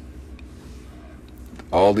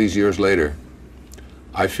 all these years later,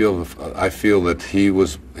 I feel that he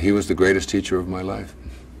was the greatest teacher of my life,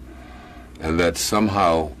 and that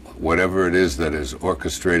somehow whatever it is that is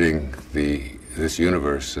orchestrating this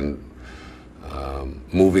universe and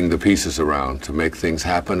moving the pieces around to make things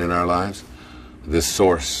happen in our lives, this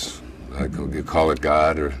source, you call it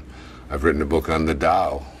God, or I've written a book on the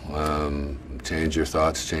Tao. Change your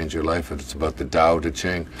thoughts, change your life. And it's about the Tao Te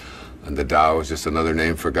Ching. And the Tao is just another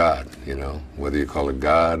name for God, you know, whether you call it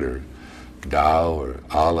God or Tao or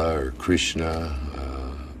Allah or Krishna,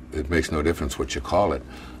 it makes no difference what you call it.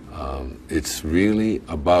 It's really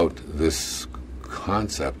about this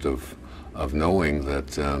concept of knowing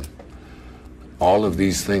that all of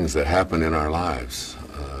these things that happen in our lives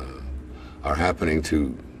are happening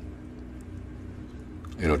to,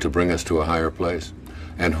 you know, to bring us to a higher place.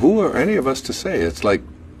 And who are any of us to say? It's like,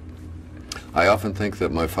 I often think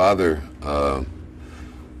that my father,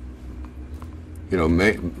 you know,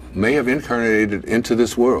 may have incarnated into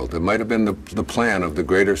this world. It might have been the plan of the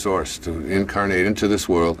greater source to incarnate into this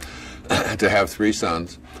world, to have 3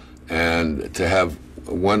 sons, and to have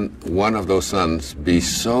one of those sons be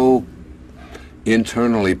so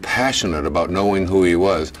internally passionate about knowing who he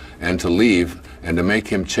was, and to leave, and to make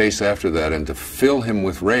him chase after that, and to fill him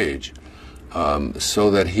with rage,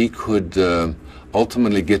 so that he could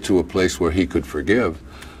ultimately get to a place where he could forgive,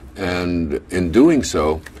 and in doing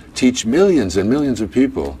so, teach millions and millions of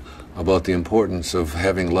people about the importance of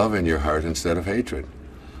having love in your heart instead of hatred,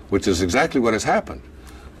 which is exactly what has happened.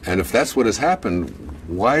 And if that's what has happened,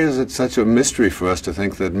 why is it such a mystery for us to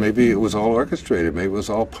think that maybe it was all orchestrated, maybe it was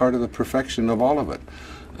all part of the perfection of all of it?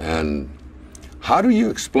 And how do you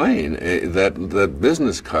explain that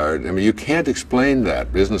business card? I mean, you can't explain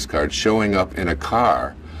that business card showing up in a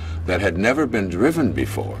car that had never been driven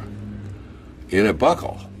before, in a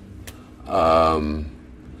buckle.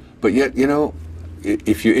 But yet, you know,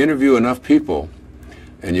 if you interview enough people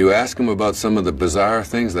and you ask them about some of the bizarre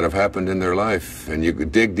things that have happened in their life, and you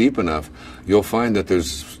dig deep enough, you'll find that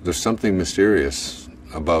there's something mysterious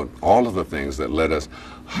about all of the things that led us.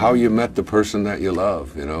 How you met the person that you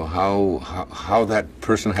love, you know, how that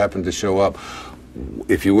person happened to show up.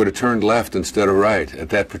 If you would have turned left instead of right at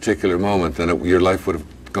that particular moment, then your life would have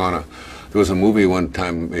gone. There was a movie one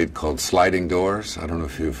time made called Sliding Doors. I don't know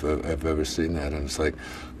if you've ever seen that. And it's like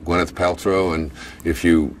Gwyneth Paltrow, and if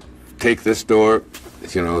you take this door,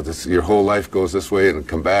 you know, your whole life goes this way and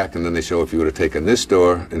come back, and then they show if you would have taken this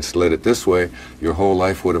door and slid it this way, your whole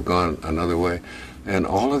life would have gone another way. And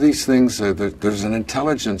all of these things, there's an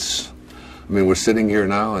intelligence. I mean, we're sitting here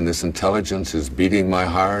now, and this intelligence is beating my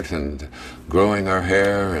heart and growing our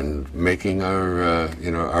hair and making our, you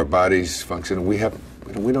know, our bodies function. We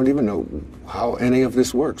don't even know how any of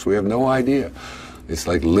this works. We have no idea. It's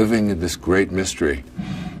like living in this great mystery.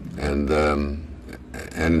 And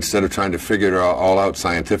instead of trying to figure it all out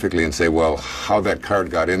scientifically and say, well, how that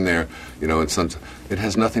card got in there, you know, it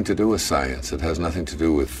has nothing to do with science. It has nothing to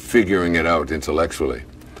do with figuring it out intellectually.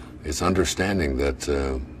 It's understanding that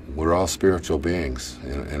we're all spiritual beings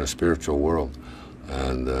in a spiritual world.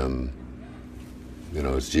 And, you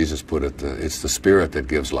know, as Jesus put it, it's the spirit that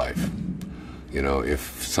gives life. You know,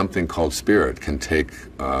 if something called spirit can take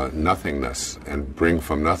nothingness and bring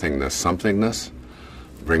from nothingness somethingness,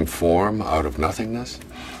 bring form out of nothingness,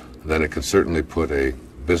 then it could certainly put a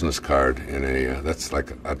business card in a,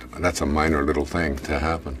 that's a minor little thing to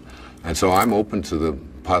happen. And so I'm open to the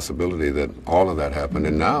possibility that all of that happened.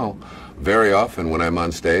 And now, very often when I'm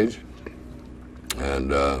on stage,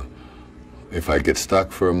 and if I get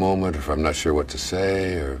stuck for a moment, if I'm not sure what to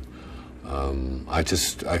say, or I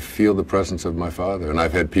feel the presence of my Father. And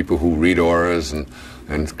I've had people who read auras and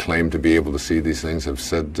claim to be able to see these things have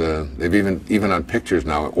said, they've even on pictures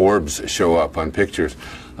now, orbs show up on pictures,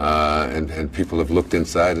 and people have looked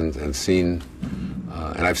inside and seen,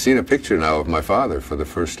 and I've seen a picture now of my father for the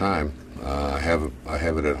first time. I have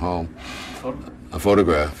it at home. A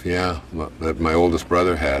photograph, yeah, that my oldest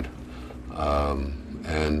brother had.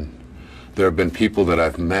 And there have been people that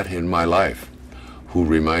I've met in my life who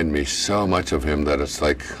remind me so much of him that it's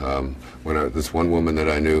like, this one woman that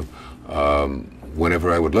I knew,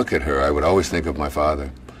 whenever I would look at her, I would always think of my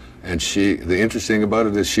father. And the interesting about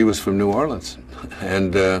it is she was from New Orleans,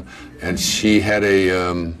 and she had they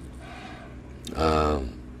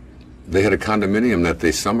had a condominium that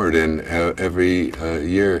they summered in every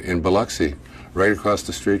year in Biloxi, right across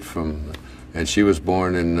the street from, and she was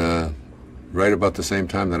born in right about the same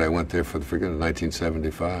time that I went there for the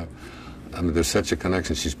 1975. I mean, there's such a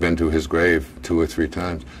connection. She's been to his grave 2 or 3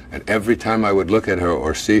 times, and every time I would look at her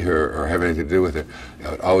or see her or have anything to do with her,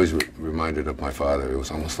 I was always reminded of my father. It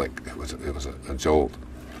was almost like it was a jolt.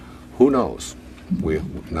 Who knows?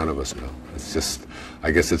 None of us know. It's just,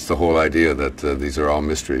 I guess it's the whole idea that these are all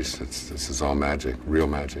mysteries. This is all magic, real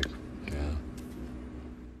magic. Yeah.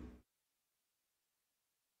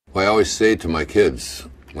 Well, I always say to my kids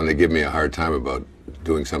when they give me a hard time about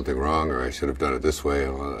doing something wrong or I should have done it this way,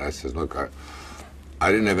 I said, look,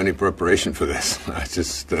 I didn't have any preparation for this. I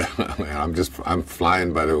just, I'm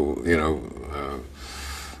flying by the,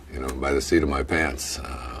 by the seat of my pants.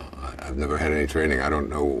 I've never had any training. I don't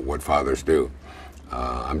know what fathers do.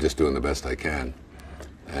 I'm just doing the best I can.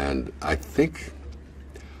 And I think,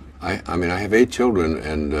 I have 8 children,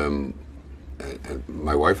 and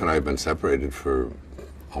my wife and I have been separated for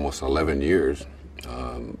almost 11 years.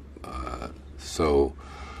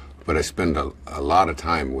 But I spend a lot of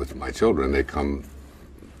time with my children. They come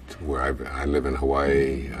to where I live in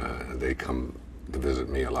Hawaii. They come to visit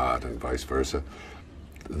me a lot, and vice versa.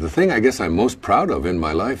 The thing I guess I'm most proud of in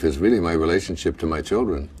my life is really my relationship to my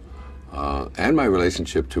children, and my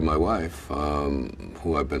relationship to my wife,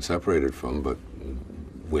 who I've been separated from, but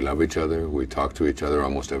we love each other. We talk to each other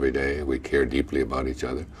almost every day. We care deeply about each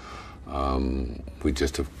other. We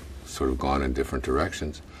just have sort of gone in different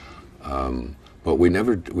directions. But we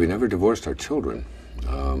never divorced our children,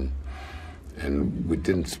 and we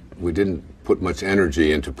didn't put much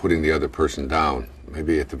energy into putting the other person down.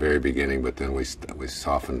 Maybe at the very beginning, but then we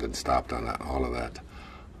softened and stopped on all of that.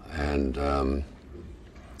 And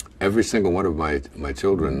every single one of my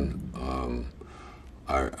children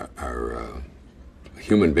are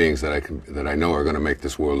human beings that I know are going to make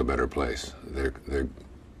this world a better place. They're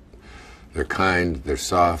kind, they're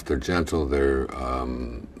soft, they're gentle, they're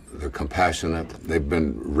compassionate. They've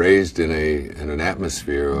been raised in an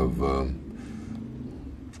atmosphere of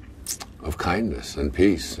kindness and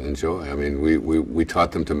peace and joy. I mean, we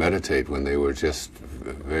taught them to meditate when they were just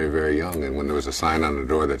very, very young, and when there was a sign on the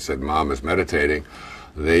door that said "Mom is meditating,"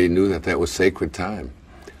 they knew that was sacred time.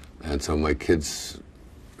 And so my kids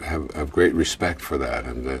have great respect for that,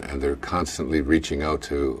 and they're constantly reaching out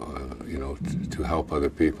to help other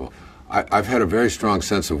people. I've had a very strong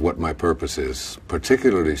sense of what my purpose is,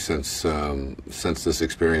 particularly since this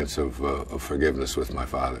experience of forgiveness with my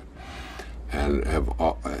father, and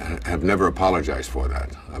have never apologized for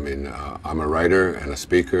that. I mean, I'm a writer and a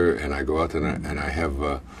speaker, and I go out and I have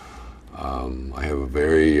a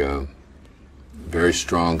very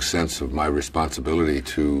strong sense of my responsibility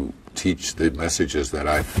to teach the messages that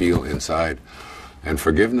I feel inside, and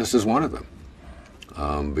forgiveness is one of them.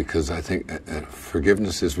 Because I think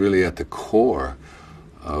forgiveness is really at the core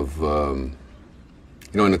of, in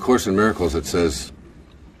the Course in Miracles it says,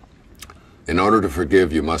 in order to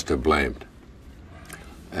forgive, you must have blamed.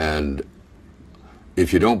 And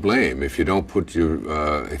if you don't blame, if you don't put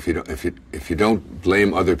if you don't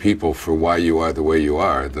blame other people for why you are the way you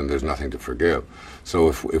are, then there's nothing to forgive. So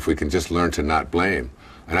if we can just learn to not blame.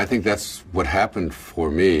 And I think that's what happened for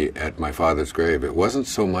me at my father's grave. It wasn't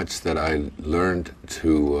so much that I learned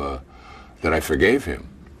that I forgave him,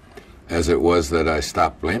 as it was that I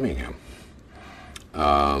stopped blaming him.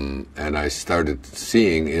 And I started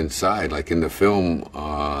seeing inside, like in the film,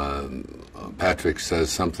 Patrick says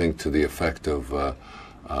something to the effect of,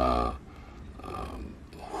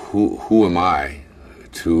 who am I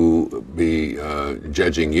to be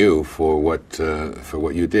judging you for what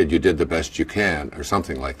you did? You did the best you can, or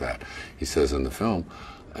something like that, he says in the film.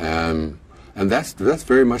 And that's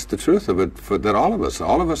very much the truth of it, that all of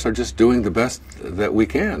us are just doing the best that we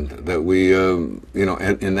can, that we,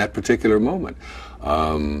 in that particular moment.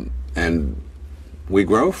 And we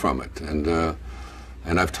grow from it.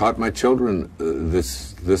 And I've taught my children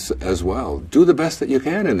this as well. Do the best that you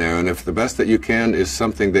can in there, and if the best that you can is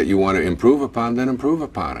something that you want to improve upon, then improve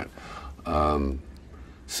upon it.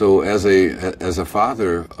 So as a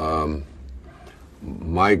father, I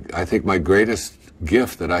think my greatest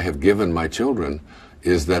gift that I have given my children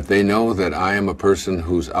is that they know that I am a person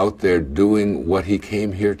who's out there doing what he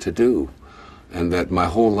came here to do, and that my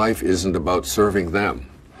whole life isn't about serving them.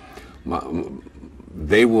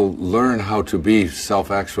 They will learn how to be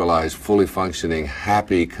self-actualized, fully functioning,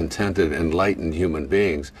 happy, contented, enlightened human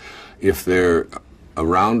beings if they're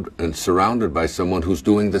around and surrounded by someone who's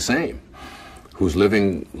doing the same, who's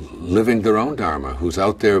living their own dharma, who's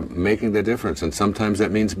out there making the difference. And sometimes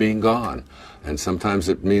that means being gone, and sometimes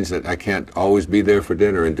it means that I can't always be there for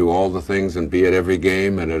dinner and do all the things and be at every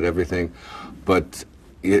game and at everything. But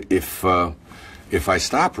if if I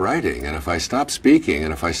stop writing, and if I stop speaking,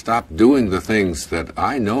 and if I stop doing the things that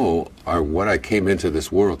I know are what I came into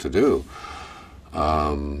this world to do,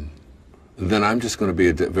 then I'm just going to be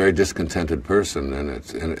a very discontented person,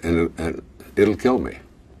 and it'll kill me.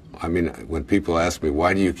 I mean, when people ask me,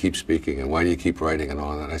 why do you keep speaking and why do you keep writing and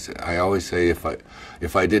all that, I always say,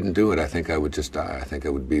 if I didn't do it, I think I would just die. I think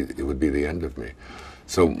it would be the end of me.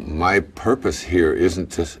 So my purpose here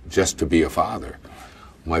isn't just to be a father.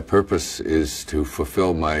 My purpose is to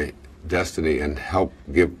fulfill my destiny and help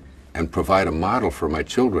give and provide a model for my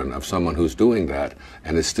children of someone who's doing that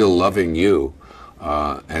and is still loving you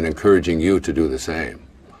and encouraging you to do the same.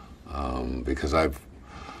 Because I've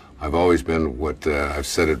always been what I've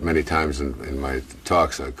said it many times in my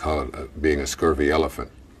talks. I call it being a scurvy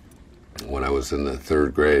elephant. When I was in the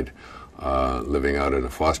 3rd grade, living out in a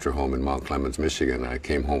foster home in Mount Clemens, Michigan, I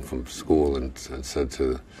came home from school and said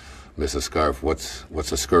to Mrs. Scarf,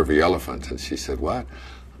 "What's a scurvy elephant?" And she said, "What?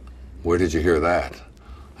 Where did you hear that?"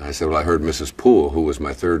 And I said, "Well, I heard Mrs. Poole, who was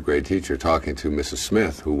my 3rd grade teacher, talking to Mrs.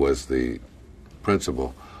 Smith, who was the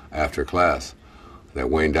principal, after class, that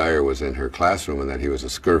Wayne Dyer was in her classroom and that he was a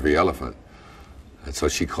scurvy elephant." And so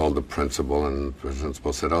she called the principal, and the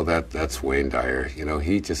principal said, "Oh, that's Wayne Dyer. You know,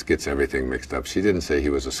 he just gets everything mixed up." She didn't say he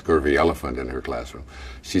was a scurvy elephant in her classroom.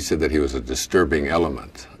 She said that he was a disturbing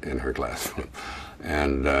element in her classroom.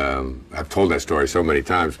 And I've told that story so many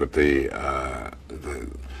times, but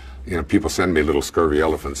you know, people send me little scurvy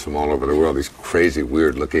elephants from all over the world, these crazy,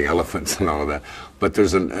 weird-looking elephants and all of that. But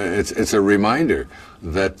there's it's a reminder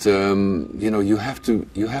that you know, you have to.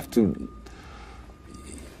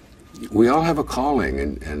 We all have a calling,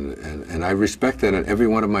 and I respect that in every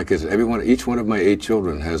one of my kids. Each one of my 8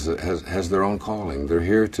 children has their own calling. They're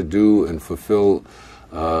here to do and fulfill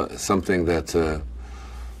something that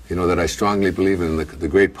you know, that I strongly believe in. The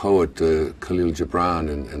great poet Khalil Gibran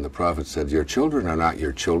and the Prophet said, "Your children are not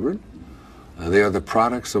your children. They are the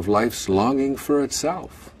products of life's longing for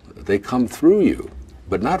itself. They come through you,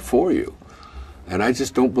 but not for you." And I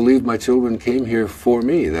just don't believe my children came here for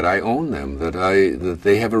me, that I own them, that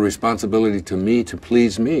they have a responsibility to me to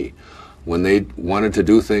please me. When they wanted to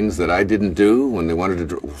do things that I didn't do, when they wanted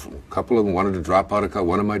to, a couple of them wanted to drop out of college.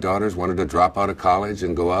 One of my daughters wanted to drop out of college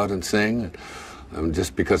and go out and sing.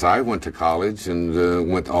 Just because I went to college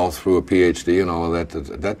and went all through a PhD and all of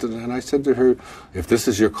that, and I said to her, if this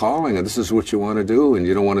is your calling and this is what you want to do, and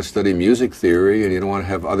you don't want to study music theory and you don't want to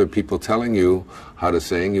have other people telling you how to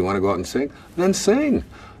sing, you want to go out and sing, then sing.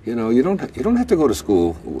 You know, you don't have to go to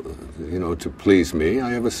school, you know, to please me. I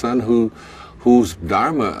have a son whose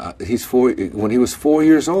dharma, when he was 4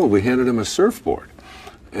 years old, we handed him a surfboard,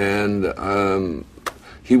 and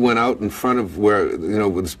he went out in front of where, you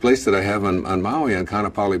know, this place that I have on Maui, on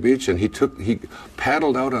Kaanapali Beach, and he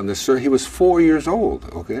paddled out on this surf. He was 4 years old,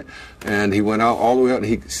 okay? And he went out all the way out, and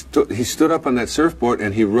he stood up on that surfboard,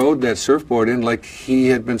 and he rode that surfboard in like he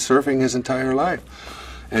had been surfing his entire life.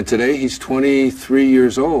 And today he's 23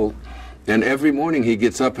 years old, and every morning he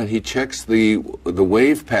gets up and he checks the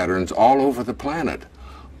wave patterns all over the planet.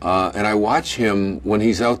 And I watch him when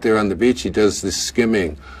he's out there on the beach. He does this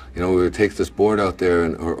skimming. You know, we would take this board out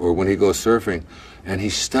there, or when he goes surfing, and he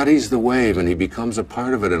studies the wave, and he becomes a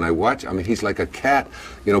part of it. And I watch. I mean, he's like a cat,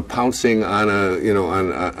 you know, pouncing on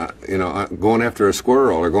going after a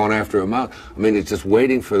squirrel or going after a mouse. I mean, he's just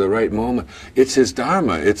waiting for the right moment. It's his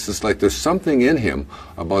dharma. It's just like there's something in him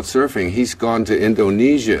about surfing. He's gone to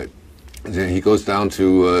Indonesia. He goes down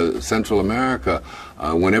to Central America.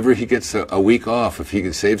 Whenever he gets a week off, if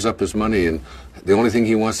he saves up his money, and the only thing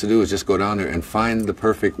he wants to do is just go down there and find the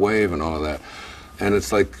perfect wave and all of that. And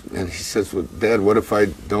it's like, and he says, well, Dad, what if I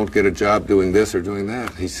don't get a job doing this or doing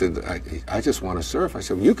that? He said, I just want to surf. I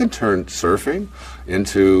said, well, you can turn surfing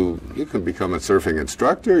into, you can become a surfing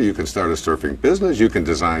instructor, you can start a surfing business, you can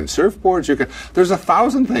design surfboards, there's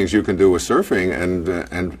 1,000 things you can do with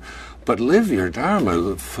surfing, but live your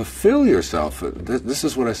dharma, fulfill yourself. This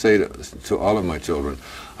is what I say to all of my children.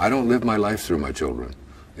 I don't live my life through my children.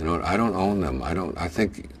 You know, I don't own them. I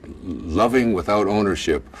think loving without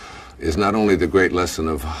ownership is not only the great lesson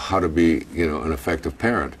of how to be, you know, an effective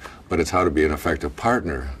parent, but it's how to be an effective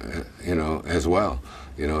partner, you know, as well,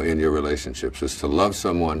 you know, in your relationships, is to love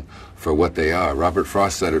someone for what they are. Robert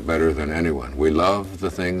Frost said it better than anyone. We love the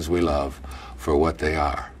things we love for what they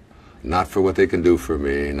are. Not for what they can do for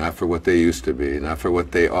me, not for what they used to be, not for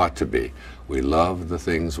what they ought to be. We love the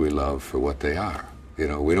things we love for what they are. You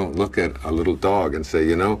know, we don't look at a little dog and say,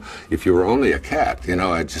 you know, if you were only a cat, you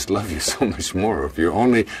know, I'd just love you so much more. If you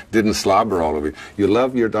only didn't slobber all over you. You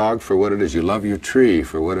love your dog for what it is. You love your tree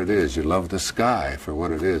for what it is. You love the sky for what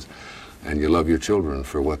it is. And you love your children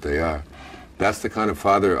for what they are. That's the kind of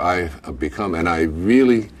father I've become, and I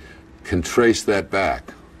really can trace that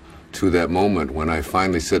back to that moment when I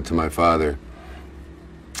finally said to my father,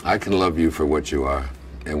 I can love you for what you are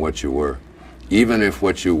and what you were. Even if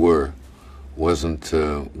what you were wasn't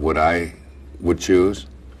what I would choose,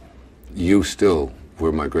 you still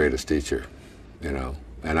were my greatest teacher, you know.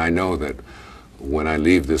 And I know that when I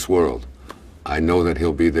leave this world, I know that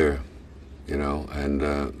he'll be there, you know,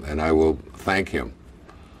 and I will thank him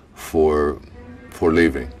for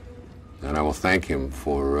leaving, and I will thank him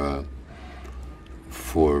for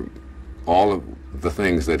all of the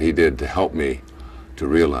things that he did to help me to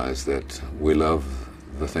realize that we love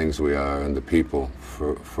the things we are and the people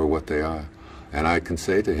for what they are. And I can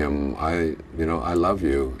say to him, I love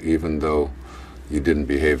you, even though you didn't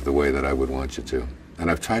behave the way that I would want you to.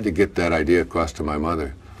 And I've tried to get that idea across to my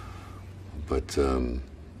mother, but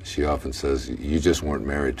she often says, you just weren't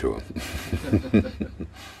married to him.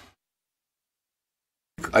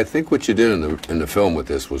 I think what you did in the film with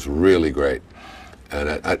this was really great, and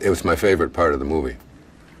it was my favorite part of the movie.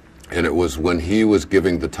 And it was when he was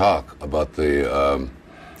giving the talk about the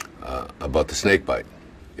snake bite.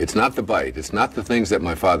 It's not the bite. It's not the things that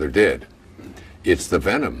my father did. It's the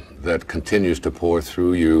venom that continues to pour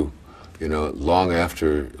through you, you know, long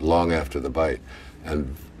after the bite.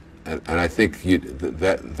 And I think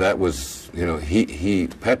that was, you know,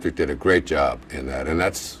 Patrick did a great job in that, and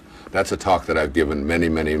that's a talk that I've given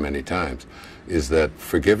many times, is that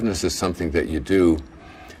forgiveness is something that you do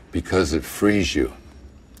because it frees you.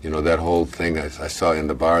 You know, that whole thing I saw in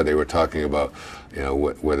the bar, they were talking about, you know,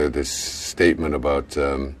 whether this statement about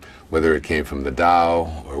whether it came from the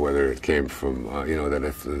Tao or whether it came from, you know, that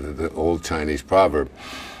if the old Chinese proverb,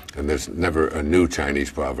 and there's never a new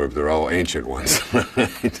Chinese proverb, they're all ancient ones,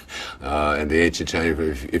 right? And the ancient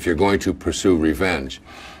Chinese, if you're going to pursue revenge,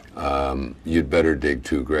 you'd better dig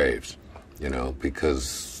 2 graves, you know,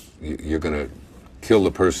 because you're going to kill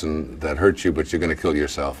the person that hurt you, but you're going to kill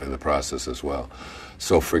yourself in the process as well.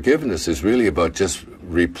 So forgiveness is really about just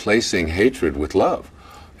replacing hatred with love.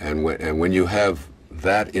 And when you have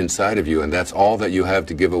that inside of you, and that's all that you have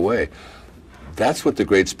to give away, that's what the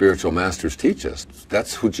great spiritual masters teach us.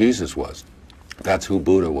 That's who Jesus was. That's who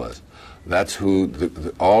Buddha was. That's who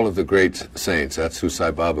all of the great saints, that's who Sai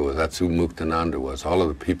Baba was, that's who Muktananda was, all of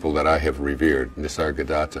the people that I have revered,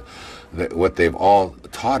 Nisargadatta, what they've all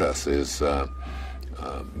taught us is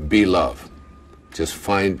be love. Just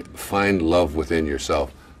find love within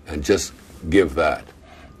yourself and just give that.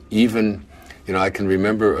 Even, you know, I can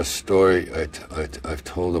remember a story I've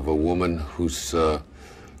told of a woman whose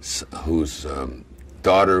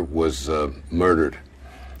daughter was murdered,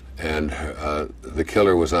 and the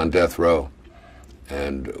killer was on death row.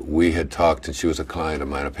 And we had talked, and she was a client of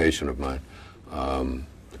mine, a patient of mine,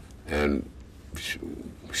 and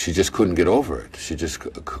she just couldn't get over it. She just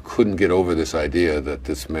couldn't get over this idea that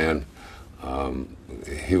this man,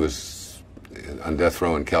 he was on death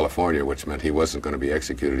row in California, which meant he wasn't going to be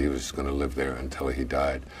executed. He was going to live there until he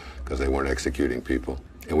died, because they weren't executing people.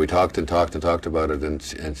 And we talked and talked and talked about it,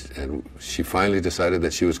 and she finally decided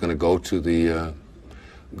that she was going to go to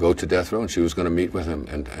death row, and she was going to meet with him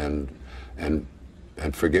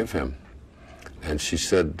and forgive him. And she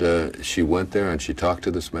said she went there and she talked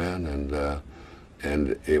to this man,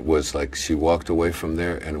 and it was like she walked away from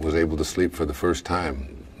there and was able to sleep for the first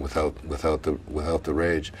time without the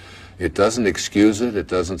rage. It doesn't excuse it. It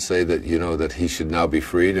doesn't say that, you know, that he should now be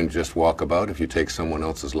freed and just walk about. If you take someone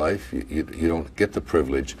else's life, you don't get the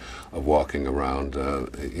privilege of walking around,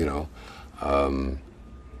 you know,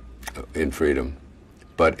 in freedom.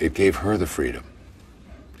 But it gave her the freedom,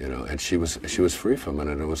 you know, and she was free from it.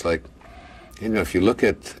 And it was like, you know, if you look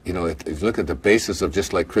at, you know, if you look at the basis of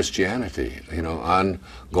just like Christianity, you know, on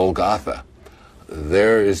Golgotha,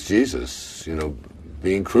 there is Jesus, you know,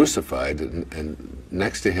 being crucified, and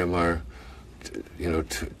next to him are, you know,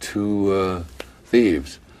 two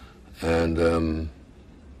thieves, and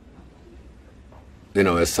you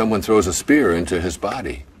know, as someone throws a spear into his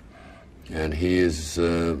body, and he is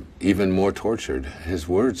even more tortured. His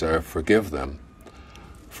words are, "Forgive them,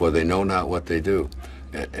 for they know not what they do."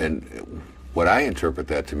 And what I interpret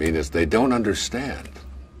that to mean is they don't understand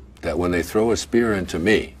that when they throw a spear into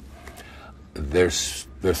me, they're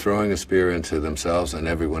throwing a spear into themselves and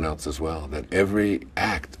everyone else as well. That every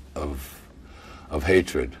act of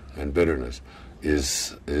hatred and bitterness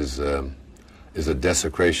is a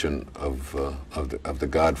desecration of the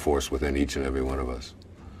God force within each and every one of us.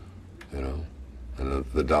 You know, and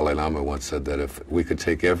the Dalai Lama once said that if we could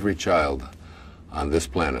take every child on this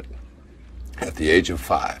planet at the age of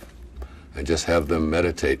 5 and just have them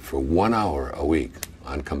meditate for 1 hour a week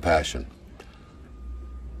on compassion,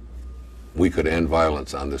 we could end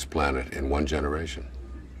violence on this planet in one generation.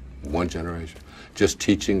 One generation. Just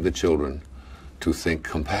teaching the children to think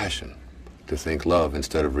compassion, to think love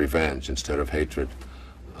instead of revenge, instead of hatred.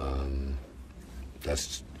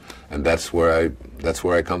 That's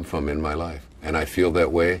where I come from in my life. And I feel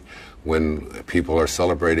that way when people are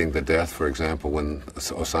celebrating the death, for example, when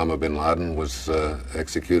Osama bin Laden was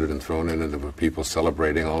executed and thrown in, and there were people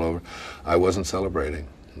celebrating all over. I wasn't celebrating.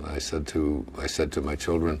 I said to my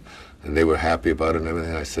children, and they were happy about it and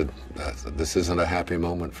everything, I said, this isn't a happy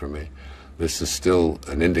moment for me. This is still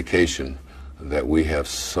an indication that we have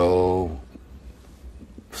so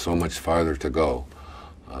much farther to go,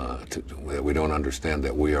 that we don't understand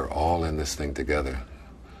that we are all in this thing together.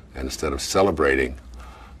 And instead of celebrating,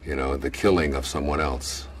 you know, the killing of someone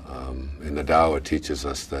else, in the Tao it teaches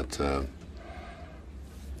us that,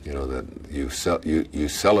 you know, that you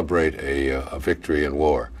celebrate a victory in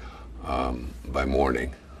war by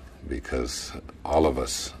mourning, because all of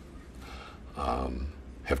us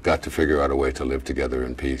have got to figure out a way to live together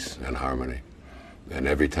in peace and harmony. And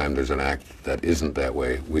every time there's an act that isn't that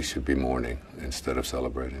way, we should be mourning instead of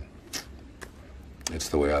celebrating. It's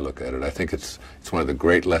the way I look at it. I think it's one of the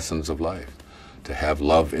great lessons of life, to have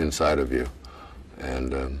love inside of you.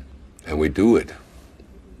 And we do it.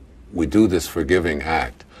 We do this forgiving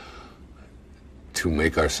act to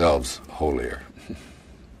make ourselves holier.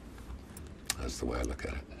 That's the way I look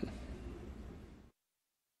at it.